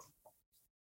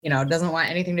 you know, doesn't want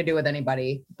anything to do with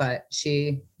anybody, but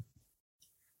she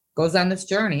goes on this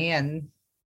journey and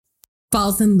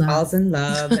falls in love. And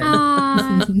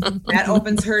that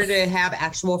opens her to have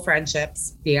actual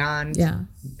friendships beyond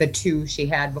the two she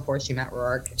had before she met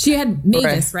Rorik. She had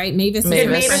Mavis, right? Mavis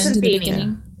and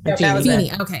Feeny. That was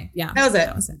it. Okay, yeah.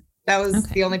 That was it. That was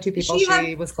the only two people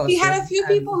she was close to. She had a few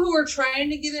people who were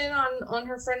trying to get in on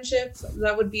her friendship.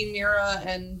 That would be Mira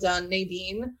and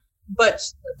Nadine. But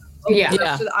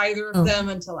to either of them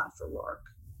until after Rorik,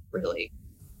 really.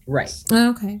 Right.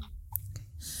 Okay.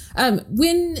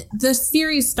 When the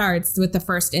series starts with the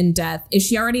first In Death, is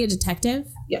she already a detective?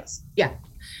 Yes. Yeah.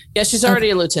 Yeah, she's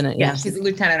already a lieutenant. Yeah, she's a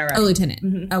lieutenant already. A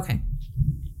lieutenant. Okay.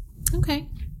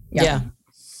 Yeah.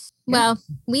 Well,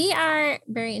 we are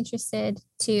very interested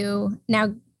to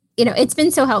now, you know, it's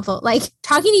been so helpful, like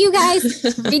talking to you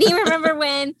guys, reading Remember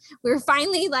When, we're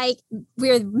finally like,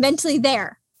 we're mentally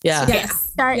there. Yeah.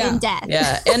 Start In Death.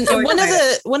 Yeah. And one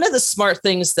of the smart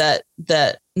things that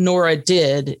Nora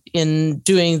did in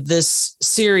doing this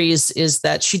series is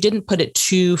that she didn't put it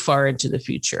too far into the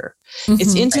future.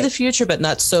 It's into the future, but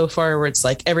not so far where it's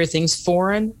like everything's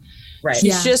foreign. Right.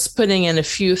 She's just putting in a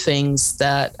few things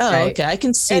that, okay, I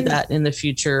can see that in the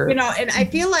future. You know, and I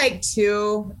feel like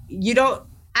too,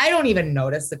 I don't even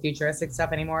notice the futuristic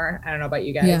stuff anymore. I don't know about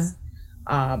you guys.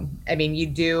 Yeah. I mean, you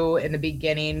do in the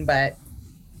beginning, but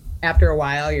after a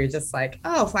while you're just like,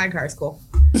 oh, flying car's cool.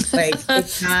 Like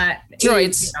it's not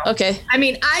droids. You know. Okay. I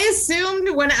mean, I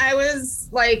assumed when I was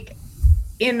like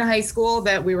in high school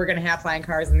that we were going to have flying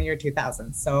cars in the year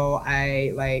 2000. So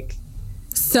I like...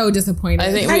 So disappointed.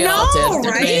 I think we all did,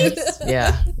 right?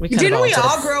 Yeah. Didn't we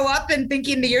all grow up and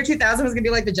thinking the year 2000 was gonna be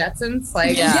like the Jetsons?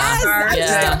 Like, yes, I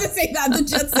just have to say that, the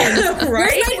Jetsons.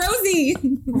 Right? Where's my Rosie?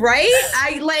 Right?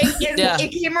 I like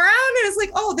it came around and it's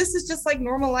like, oh, this is just like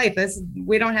normal life.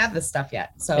 We don't have this stuff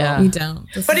yet. So we don't.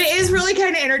 But it is really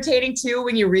kind of entertaining too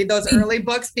when you read those early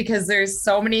books because there's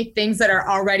so many things that are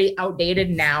already outdated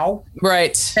now.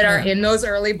 Right. That are in those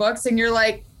early books, and you're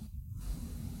like,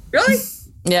 really?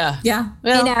 Yeah.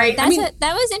 Well, I know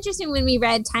that was interesting when we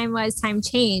read Time Was, Time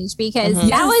Changed because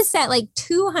that was set like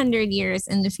 200 years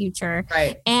in the future.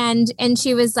 Right. And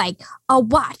she was like, a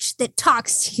watch that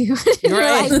talks to you.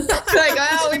 Right. like,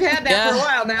 oh, we've had that for a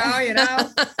while now, you know?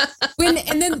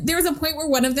 And then there was a point where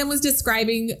one of them was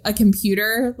describing a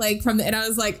computer, like and I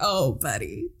was like, oh,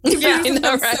 buddy. Yeah.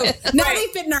 Now they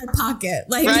fit in our pocket.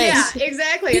 Like, yeah,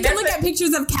 exactly. We can look at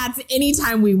pictures of cats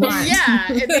anytime we want. Yeah.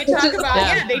 And they talk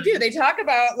about, they do. They talk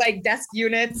about like desk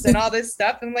units and all this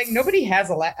stuff. And like, nobody has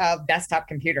a desktop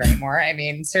computer anymore. I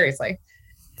mean, seriously.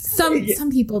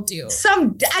 Some people do.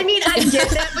 I mean, I get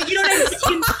that, but you know what I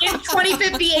mean? In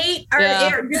 2058,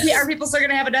 are people still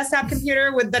going to have a desktop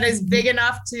computer that is big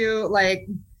enough to like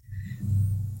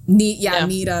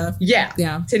need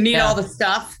all the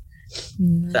stuff.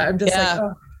 So I'm just like,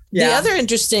 oh. Yeah. The other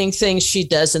interesting thing she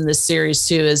does in this series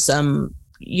too is,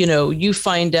 you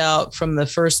find out from the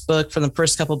first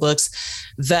couple books,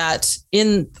 that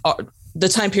in the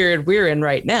time period we're in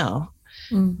right now,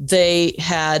 they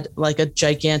had like a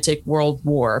gigantic world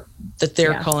war that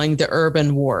they're calling the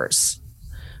Urban Wars.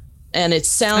 And it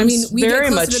sounds we very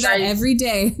get much to that every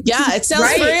day. Yeah, it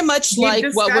sounds very much like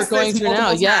what we're going through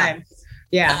now. Times.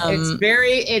 Yeah,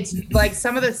 it's like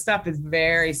some of the stuff is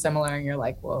very similar, and you're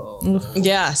like, whoa.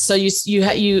 Yeah, so you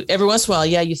every once in a while,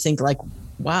 you think like,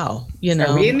 wow,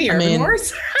 Are we in the Urban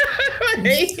Wars?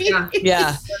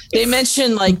 Yeah, they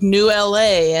mention like New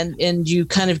LA, and you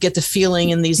kind of get the feeling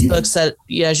in these books that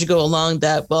as you go along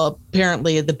that, well,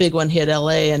 apparently the big one hit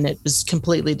LA and it was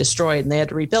completely destroyed, and they had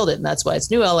to rebuild it, and that's why it's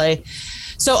New LA.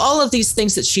 So all of these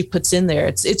things that she puts in there,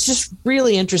 it's just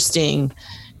really interesting.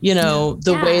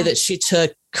 The way that she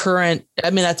took current,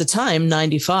 at the time,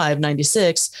 95,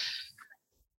 96,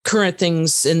 current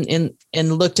things and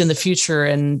looked in the future.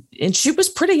 And she was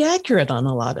pretty accurate on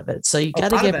a lot of it. So you got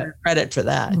to give her credit for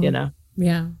that,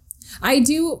 Yeah, I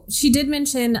do. She did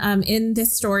mention in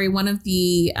this story, one of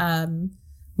the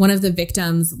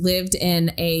victims lived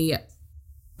in a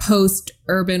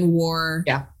post-urban war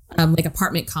like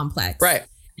apartment complex. Right.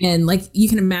 And like you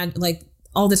can imagine, like,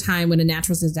 all the time when a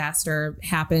natural disaster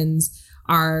happens,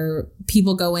 our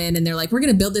people go in and they're like, we're going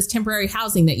to build this temporary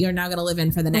housing that you're now going to live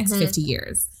in for the next 50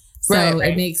 years. So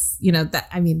it makes, that,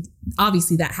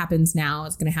 obviously that happens now.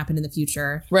 It's going to happen in the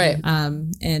future. Right.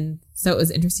 And so it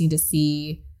was interesting to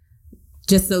see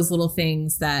just those little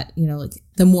things that, like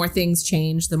the more things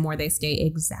change, the more they stay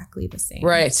exactly the same.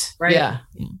 Right.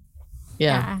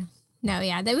 Yeah. No,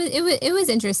 yeah, it was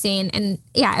interesting. And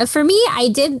for me,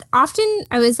 I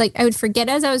would forget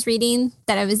as I was reading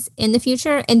that I was in the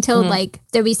future until like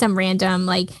there'd be some random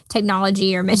like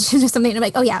technology or mention of something. And I'm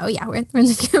like, oh yeah, we're in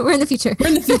the future. We're in the future.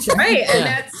 Right.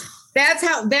 And that's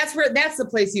the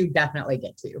place you definitely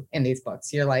get to in these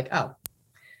books. You're like, oh,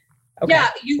 okay,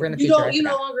 we're in the future. You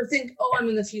no longer think, oh, I'm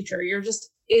in the future. You're just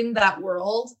in that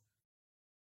world.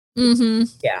 Mm-hmm.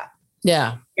 Yeah.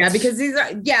 Yeah, because these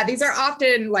are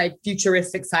often like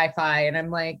futuristic sci-fi, and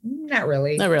I'm like, not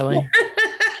really. So, the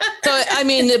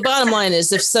bottom line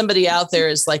is, if somebody out there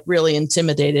is like really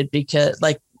intimidated because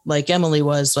like Emily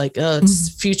was like, oh, it's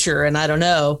future, and I don't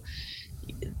know,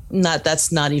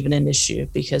 that's not even an issue,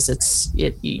 because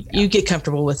you get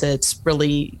comfortable with it. It's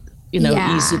really,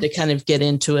 easy to kind of get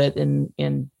into it and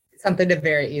something to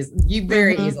very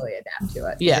easily adapt to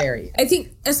it. Yeah. Very. I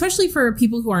think especially for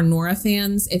people who are Nora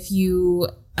fans, if you've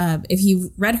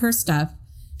read her stuff,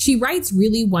 she writes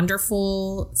really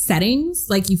wonderful settings.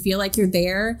 Like you feel like you're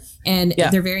there, and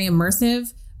they're very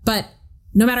immersive. But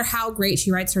no matter how great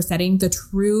she writes her setting, the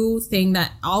true thing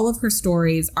that all of her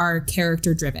stories are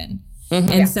character driven.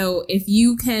 And so if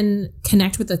you can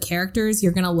connect with the characters,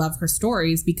 you're going to love her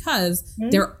stories, because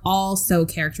they're all so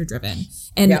character driven.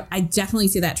 And I definitely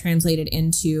see that translated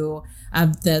into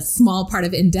the small part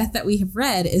of In Death that we have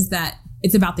read, is that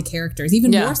it's about the characters,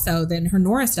 even more so than her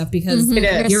Nora stuff, because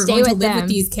you're going to live with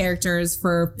these characers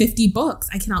for 50 books.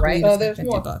 I cannot believe it's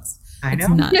 50 books. I know.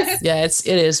 Nuts. Yeah, it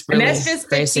is really, and that's just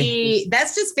crazy. 50.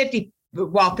 That's just 50.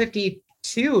 Well,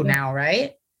 52 now,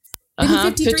 right?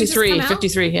 53.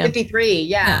 Yeah. 53.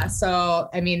 Yeah. So,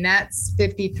 that's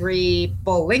 53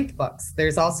 full length books.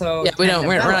 There's also, we're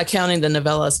not counting the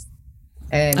novellas.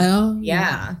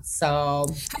 And so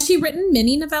has she written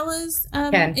many novellas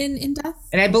in Death?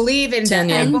 And I believe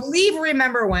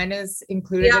Remember When is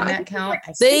included in that count.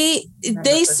 They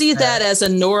see that as a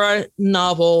Nora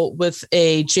novel with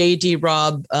a J.D.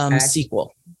 Robb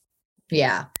sequel.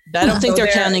 Yeah. I don't think they're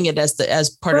counting it as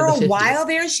part of the 50s. For a while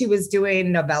there, she was doing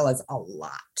novellas a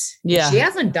lot. Yeah. She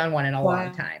hasn't done one in a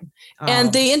long time.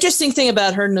 And the interesting thing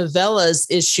about her novellas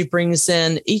is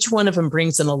each one of them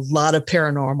brings in a lot of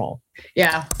paranormal.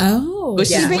 Yeah. Oh.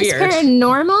 Which is brings weird.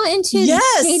 Paranormal into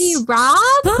J.D. Robb?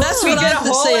 That's what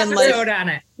I'm saying. Episode on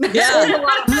it. Yeah.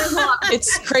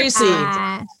 It's crazy.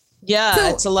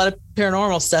 It's a lot of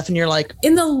paranormal stuff. And you're like,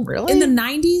 in the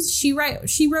 90s,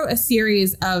 she wrote a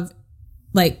series of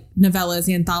like novellas,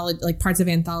 like parts of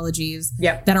anthologies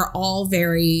that are all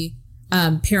very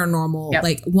paranormal.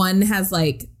 Like one has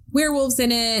like werewolves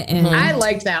in it, and I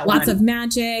liked that lots of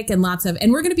magic and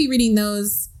and we're going to be reading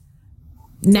those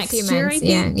next year. I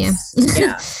think. Yeah.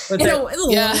 I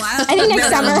think next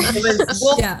summer. It was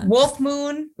Wolf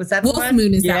Moon. Was that the Wolf one?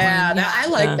 Moon is that one? Yeah, I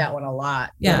liked that one a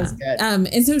lot. Yeah, that was good.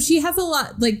 And so she has a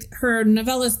lot. Like her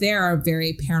novellas there are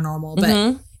very paranormal, but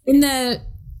in the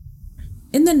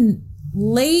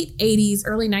late 80s,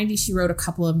 early 90s, she wrote a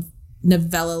couple of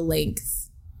novella length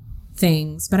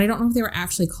things, but I don't know if they were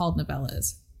actually called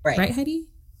novellas. Right, Heidi?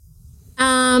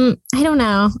 I don't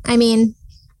know. I mean,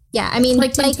 yeah. I mean,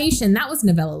 like Temptation, that was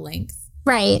novella length.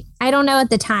 Right. I don't know at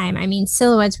the time. I mean,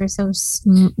 silhouettes were so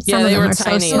small. Yeah, they were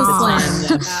tiny. So small.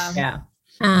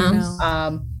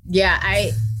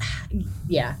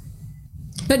 Yeah.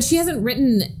 But she hasn't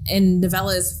written in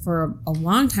novellas for a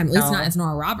long time, at least not as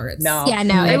Nora Roberts. No. Yeah,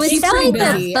 no. It was still like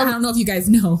I don't know if you guys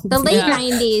know. the late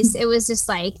 90s, it was just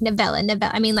like novella.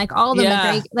 I mean, like all the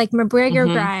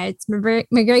McGregor brides,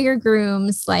 McGregor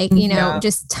grooms, like, you know,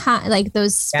 just like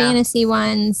those fantasy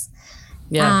ones.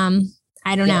 Yeah.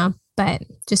 I don't know, but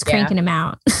just cranking them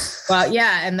out. Well,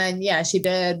 yeah. And then, she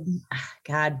did,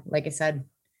 God, like I said,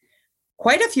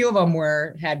 quite a few of them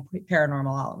had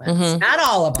paranormal elements. Not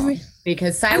all of them,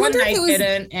 because Silent Night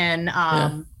didn't, and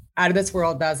Out of This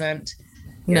World doesn't.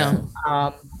 No.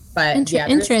 But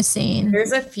interesting.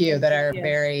 There's a few that are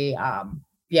very,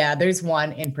 there's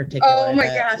one in particular. Oh my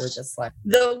gosh. We're just like,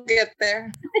 they'll get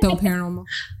there. So paranormal.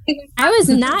 I was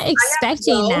not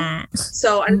expecting that.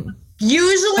 So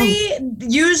usually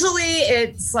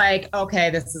it's like,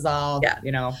 okay, this is all,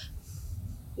 you know.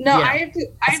 No, I have to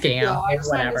scam go. I or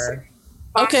whatever.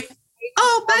 Okay.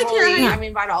 Oh, bye, Karen. I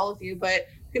mean, bye to all of you, but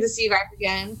good to see you guys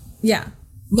again. Yeah.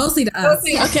 Mostly to us.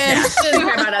 Okay. She's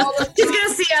gonna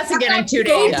see us again in 2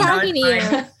 days. Talking to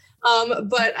you.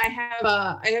 But I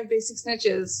have Basic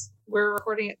Snitches. We're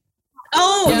recording it.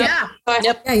 Oh yeah.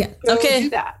 Yeah. Okay. Do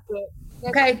that. But,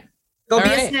 okay. Go all be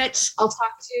right. a snitch. I'll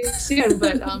talk to you soon.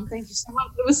 But thank you so much.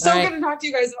 It was so good to talk to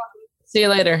you guys about this. See you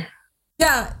later.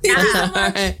 Yeah. Thank you so much. All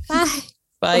right. Bye.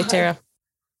 Bye, Tara.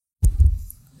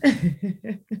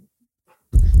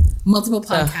 Multiple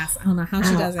podcasts. I don't know how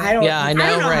she does it. I know,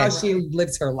 right? how she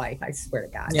lives her life. I swear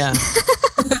to God. Yeah.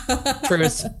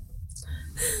 Truth.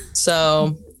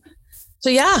 So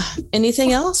yeah.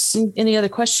 Anything else? Any other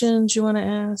questions you want to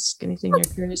ask? Anything you're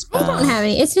curious I about? don't have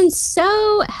any. It's been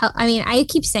so I mean, I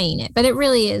keep saying it, but it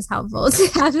really is helpful to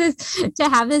have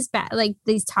this like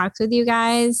these talks with you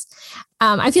guys.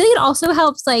 I feel like it also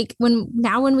helps like when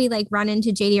we like run into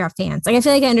JD Robb fans, like I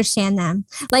feel like I understand them.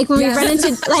 Like when we run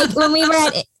into like when we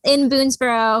were in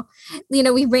Boonesboro, you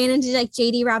know, we ran into like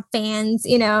JD Robb fans,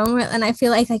 you know, and I feel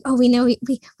like oh, we know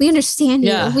we understand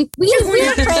you. We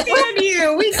understand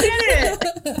you. We get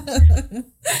it.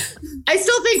 I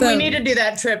still think we need to do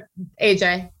that trip,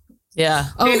 AJ. Yeah.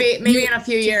 Maybe in a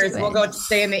few years we'll go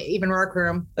stay in the Even Rourke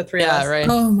room, the three of us. Right.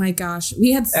 Oh my gosh,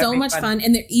 we had so much fun,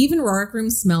 and the Even Rourke room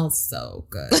smells so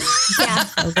good. Yeah,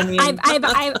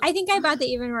 I think I bought the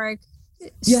Even Rourke.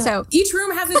 Yeah. So each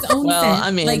room has its own scent.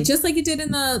 I mean, like just like it did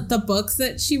in the books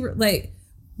that she like.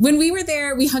 When we were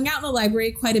there, we hung out in the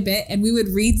library quite a bit, and we would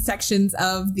read sections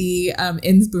of the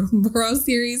Innsboro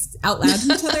series out loud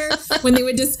to each other when they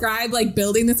would describe like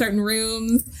building the certain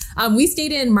rooms. We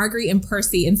stayed in Marguerite and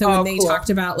Percy, and so when they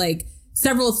talked about like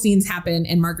several scenes happen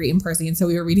in Marguerite and Percy, and so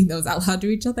we were reading those out loud to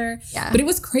each other. Yeah. But it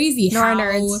was crazy how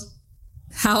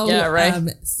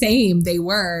same they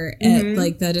were at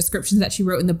like the descriptions that she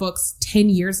wrote in the books 10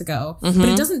 years ago. But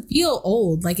it doesn't feel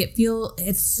old. Like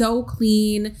it's so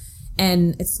clean.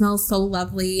 And it smells so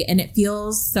lovely, and it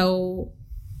feels so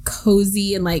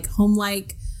cozy and like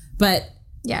home-like. But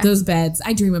those beds,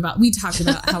 I dream about. We talked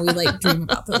about how we like dream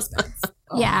about those beds.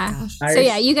 Oh so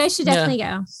you guys should definitely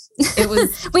go. It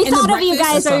was. We thought of you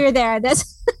guys while you're there.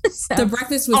 The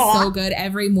breakfast was so good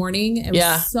every morning. It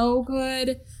was so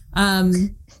good.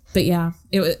 But yeah,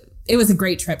 it was a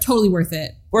great trip. Totally worth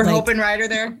it. We're hoping Ryder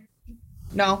there.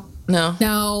 No.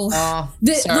 Oh.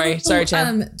 Sorry,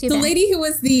 Chad. The lady who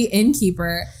was the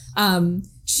innkeeper,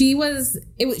 it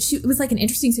was like an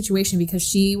interesting situation because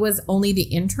she was only the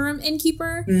interim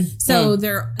innkeeper. So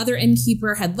their other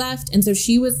innkeeper had left. And so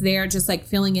she was there just like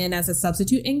filling in as a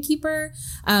substitute innkeeper.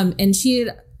 And she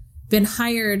had been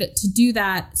hired to do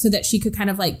that so that she could kind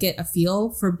of like get a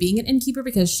feel for being an innkeeper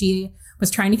because she was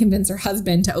trying to convince her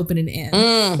husband to open an inn.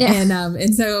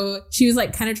 And so she was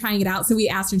like kind of trying it out. So we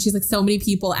asked her and she's like, so many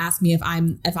people ask me if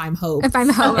I'm Hope. If I'm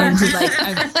Hope. And she's like,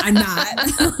 I'm not.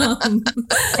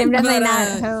 I'm definitely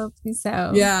not Hope.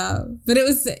 So yeah, but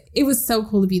it was so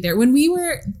cool to be there. When we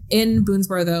were in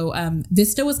Boonesboro though,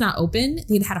 Vista was not open.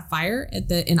 They'd had a fire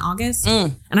in August.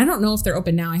 And I don't know if they're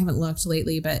open now. I haven't looked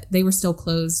lately, but they were still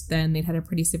closed then. They'd had a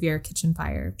pretty severe kitchen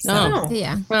fire. So,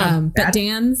 but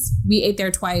Dan's, we ate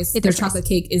there twice. Their chocolate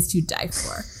cake is to die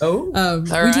for. We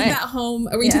took that home.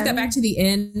 We took that back to the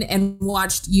inn and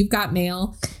watched You've Got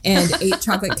Mail and ate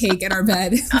chocolate cake in our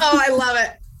bed. Oh, I love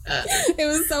it. It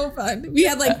was so fun. We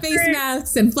had like face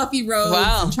masks and fluffy robes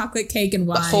and chocolate cake and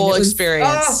wine. The whole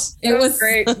experience. It was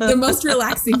great. The most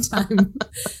relaxing time.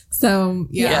 So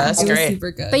that's great. Was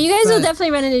super good. But you guys will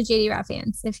definitely run into JD Robb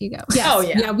fans if you go.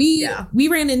 Yes. We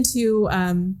ran into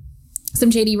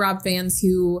some JD Robb fans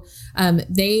who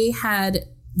they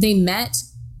met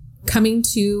coming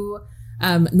to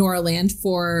Nora Land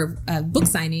for book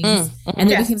signings, and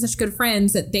they became such good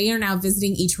friends that they are now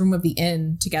visiting each room of the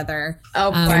inn together.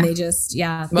 And they just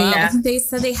I think they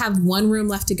said they have one room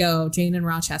left to go, Jane and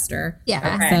Rochester.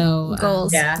 So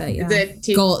goals.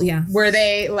 Goal. Were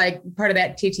they like part of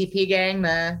that TTP gang,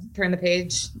 the Turn the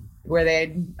Page, where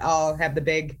they all have the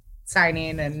big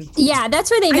signing? And that's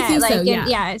where they met.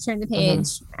 Turn the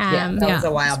Page. That was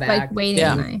a while back. Like waiting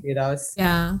in line. Those.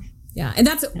 Yeah. And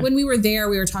that's when we were there,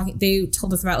 we were talking, they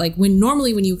told us about like when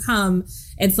you come,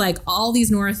 it's like all these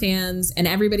Nora fans and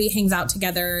everybody hangs out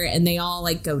together and they all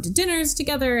like go to dinners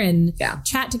together and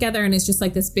chat together. And it's just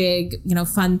like this big,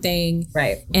 fun thing.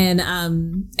 Right. And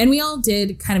we all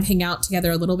did kind of hang out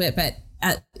together a little bit, but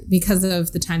because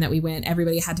of the time that we went,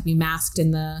 everybody had to be masked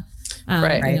in the,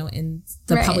 in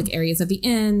the public areas of the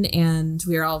inn, and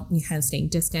we were all kind of staying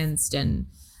distanced and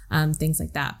things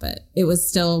like that. But it was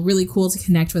still really cool to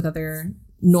connect with other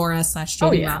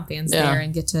Nora/JD Robb fans there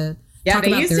and get to talk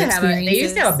about their experiences. They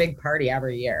used to have a big party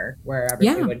every year where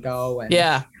everybody would go. And,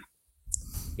 yeah.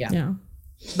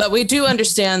 But we do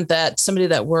understand that somebody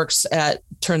that works at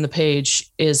Turn the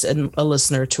Page is a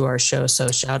listener to our show. So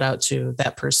shout out to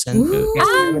that person who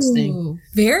is listening.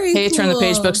 Very cool. Turn the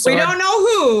Page Bookstore. We don't know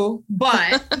who,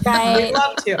 but we'd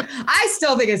love to. I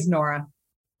still think it's Nora.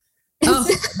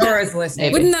 Nora's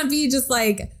listening. Wouldn't that be just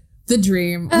like the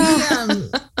dream?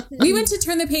 We went to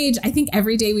Turn the Page, I think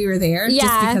every day we were there.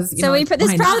 Yeah. Just because, so we put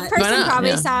this person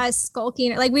probably saw us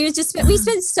skulking. Like we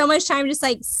spent so much time just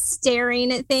like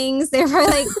staring at things. They were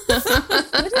like,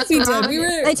 we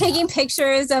were like taking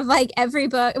pictures of like every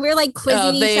book. We were like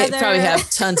quizzing each other. They probably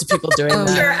have tons of people doing that.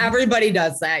 I'm sure everybody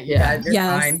does that. You're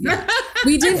fine.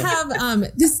 We did have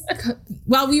this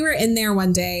while we were in there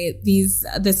one day,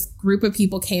 this group of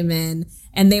people came in.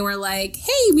 And they were like,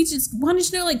 hey, we just wanted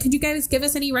to know, like, could you guys give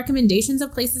us any recommendations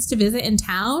of places to visit in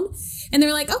town? And they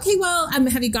were like, okay, well,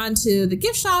 have you gone to the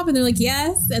gift shop? And they're like,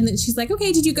 yes. And then she's like,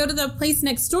 okay, did you go to the place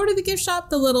next door to the gift shop,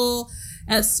 the little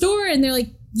store? And they're like,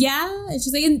 yeah. And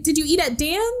she's like, and did you eat at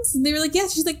Dan's? And they were like,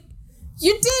 yes. She's like,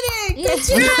 you did it. Good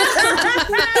job.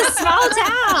 Small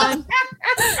town.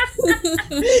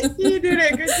 You did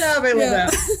it. Good job. I love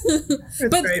that.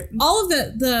 But great. All of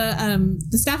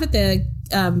the staff at the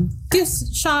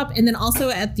gift shop and then also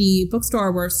at the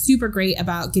bookstore were super great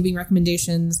about giving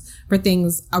recommendations for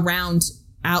things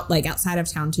outside of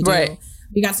town to do. Right.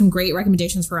 We got some great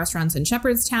recommendations for restaurants in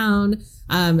Shepherdstown.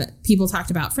 People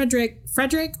talked about Frederick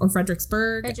or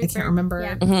Fredericksburg. I can't remember.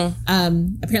 Yeah.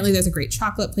 Apparently there's a great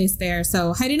chocolate place there.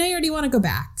 So Heidi and I already want to go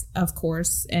back, of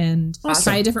course, and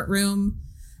try a different room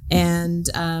and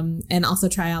also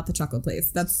try out the chocolate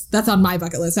place. That's on my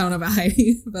bucket list. I don't know about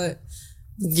Heidi, but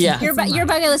your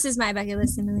bucket list is my bucket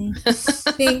list, Emily.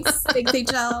 Thanks,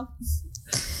 HL.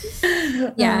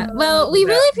 Yeah. Well, we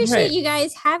really appreciate you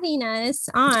guys having us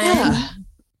on.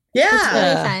 Yeah. It's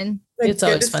really fun. It's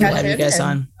always fun to have you guys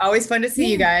on. Always fun to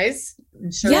see you guys.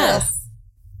 Sure. Yes.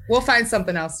 We'll find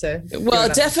something else to. Well,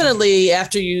 definitely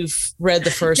after you've read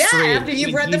the first three. Yeah, after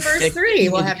you've read the first three,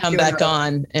 we'll have to come back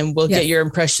on and we'll get your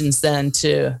impressions then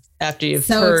too. After you've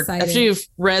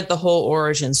read the whole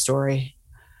origin story.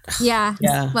 Yeah.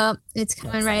 Well, it's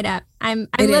coming right up. I'm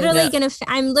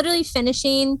literally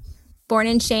finishing Born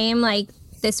in Shame like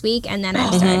this week, and then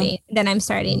I'm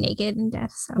starting Naked in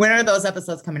Death. So. When are those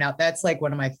episodes coming out? That's like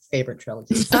one of my favorite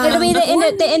trilogies. It'll be the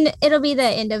end. It'll be the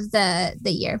end of the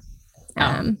year.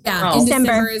 In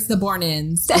December is the Born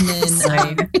Ins, and then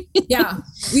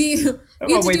we have to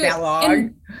wait do that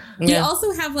long. We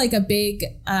also have like a big.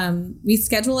 We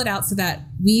schedule it out so that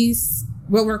we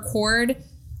will record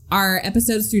our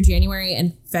episodes through January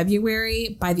and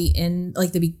February by the end,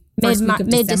 like the first week of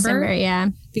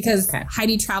mid-December, because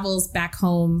Heidi travels back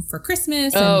home for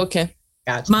Christmas. Oh, okay.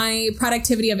 Gotcha. My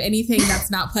productivity of anything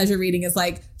that's not pleasure reading is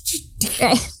like,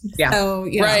 So,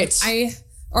 I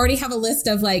already have a list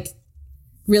of like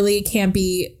really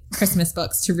campy Christmas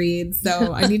books to read.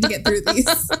 So I need to get through these.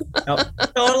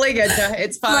 Totally good.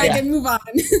 It's fine. So I can move on.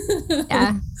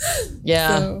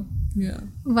 Yeah.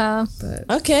 Well.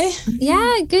 Okay.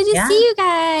 Yeah. Good to see you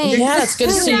guys. Yeah, it's good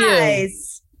to see you.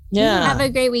 Yeah. Have a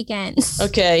great weekend.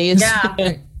 Okay. All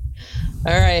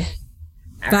right.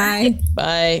 Bye.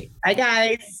 Bye. Bye,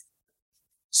 guys.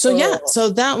 So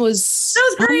that was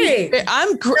great.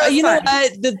 You know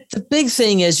what? The big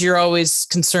thing is you're always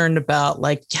concerned about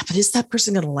like, yeah, but is that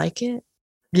person going to like it?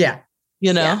 Yeah.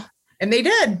 You know? Yeah. And they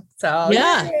did. So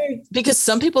yeah, because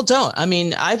some people don't. I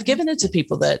mean, I've given it to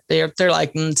people that they're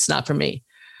like, it's not for me.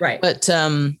 Right. But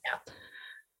I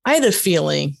had a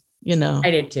feeling, you know.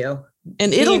 I did too.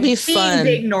 And it'll be fun.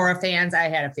 Being big Nora fans, I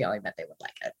had a feeling that they would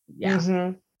like it. Yeah.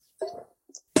 Mm-hmm.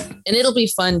 And it'll be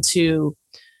fun to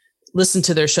listen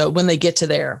to their show when they get to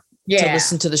there. Yeah. To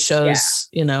listen to the shows,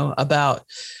 you know, about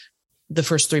the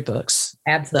first 3 books.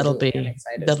 Absolutely.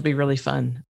 That'll be really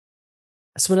fun.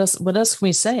 So what else can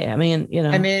we say? I mean, you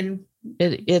know,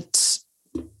 it's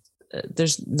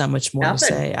there's not much more to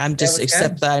say. I'm just,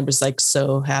 except that I was like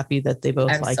so happy that they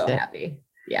both liked it. Happy.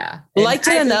 Yeah. Liked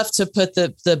it enough to put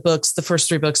the books, the first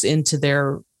 3 books into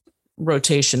their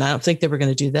rotation. I don't think they were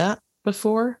going to do that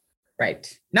before.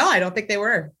 Right. No, I don't think they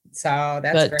were. So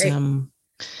that's great.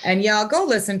 And y'all go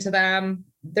listen to them.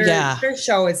 Their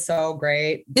show is so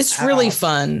great. It's really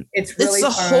fun. It's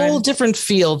a whole different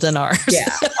feel than ours.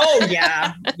 Yeah. Oh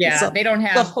yeah. Yeah. They don't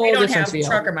have feel.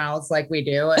 trucker mouths like we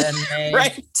do. And they,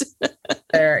 right.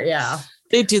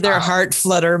 They do their heart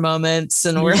flutter moments,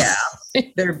 and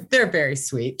they're very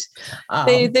sweet.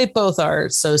 They both are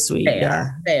so sweet.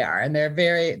 They are, and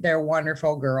they're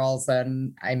wonderful girls.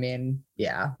 And I mean,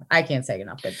 I can't say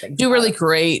enough good things. Do really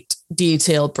great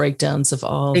detailed breakdowns of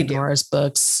all of Nora's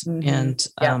books, and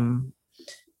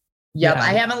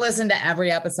I haven't listened to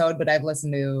every episode, but I've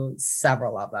listened to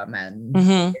several of them, and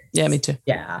me too.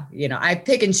 Yeah, you know, I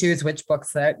pick and choose which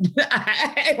books that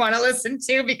I want to listen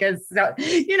to because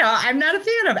you know I'm not a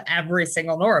fan of every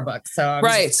single Nora book, so I'm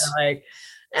just like,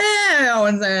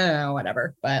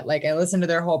 whatever. But like I listened to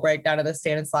their whole breakdown of the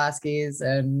Stanislavskis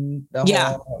and the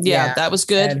whole that was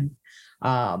good.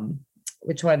 And,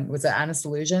 which one was it? Honest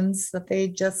Illusions that they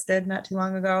just did not too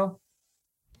long ago.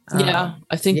 I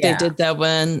think they did that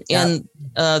one. And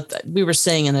we were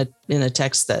saying in a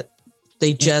text that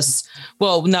they just,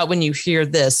 well, not when you hear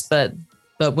this, but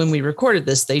when we recorded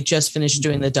this, they just finished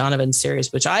doing the Donovan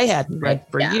series, which I hadn't read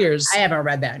for years. I haven't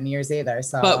read that in years either.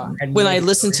 So, but when I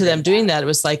listened to them doing that, it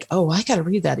was like, oh, I got to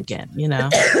read that again, you know?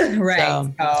 Right.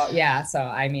 So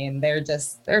I mean, they're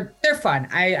fun.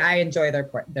 I enjoy their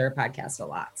podcast a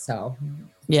lot. So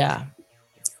yeah.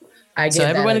 So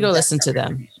everyone go listen to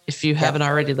them if you haven't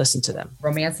already listened to them.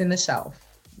 Romancing the Shelf.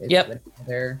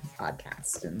 Their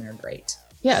podcast, and they're great.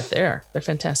 Yeah, they're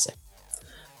fantastic.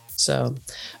 So,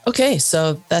 okay,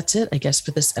 so that's it, I guess, for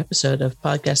this episode of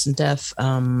Podcast in Death.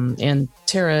 And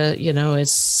Tara, you know,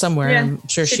 is somewhere. Yeah, I'm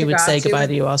sure she would say goodbye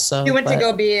to you also. She went to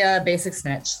go be a basic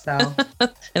snitch, so.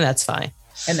 And that's fine.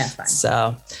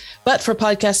 So, but for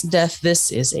Podcast in Death,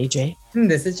 this is AJ. And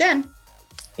this is Jen.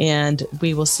 And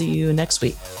we will see you next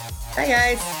week. Bye,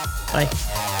 guys. Bye.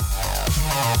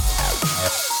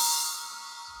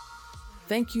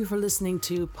 Thank you for listening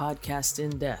to Podcast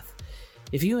in Death.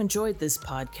 If you enjoyed this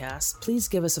podcast, please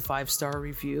give us a 5-star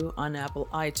review on Apple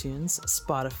iTunes,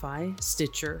 Spotify,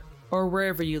 Stitcher, or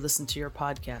wherever you listen to your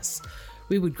podcasts.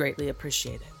 We would greatly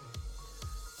appreciate it.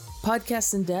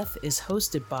 Podcast in Death is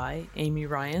hosted by Amy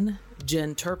Ryan,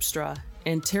 Jen Terpstra,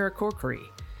 and Tara Corkery,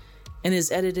 and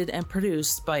is edited and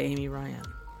produced by Amy Ryan.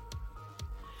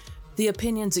 The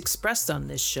opinions expressed on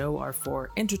this show are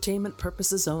for entertainment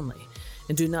purposes only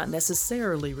and do not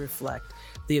necessarily reflect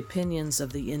the opinions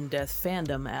of the In Death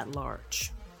fandom at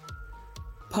large.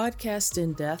 Podcast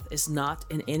in Death is not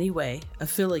in any way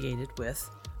affiliated with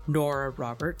Nora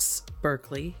Roberts,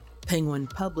 Berkeley, Penguin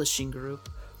Publishing Group,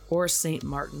 or St.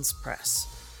 Martin's Press.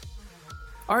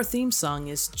 Our theme song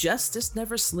is Justice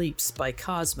Never Sleeps by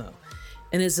Cosmo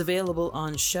and is available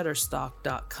on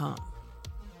Shutterstock.com.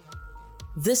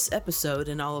 This episode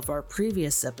and all of our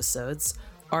previous episodes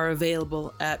are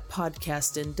available at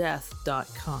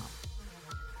podcastindeath.com.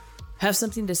 Have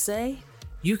something to say?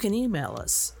 You can email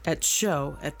us at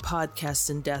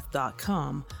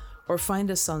show@podcastindeath.com or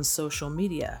find us on social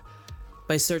media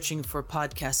by searching for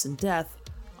Podcast in Death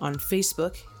on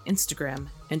Facebook, Instagram,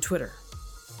 and Twitter.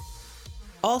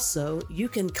 Also, you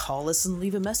can call us and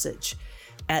leave a message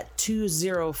at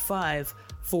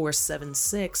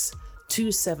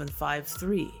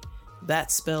 205-476-2753.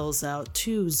 That spells out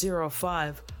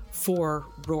 205 for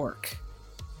Rourke.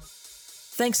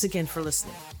 Thanks again for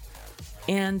listening.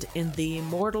 And in the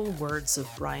immortal words of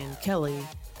Brian Kelly,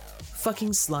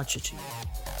 fucking slouch at you.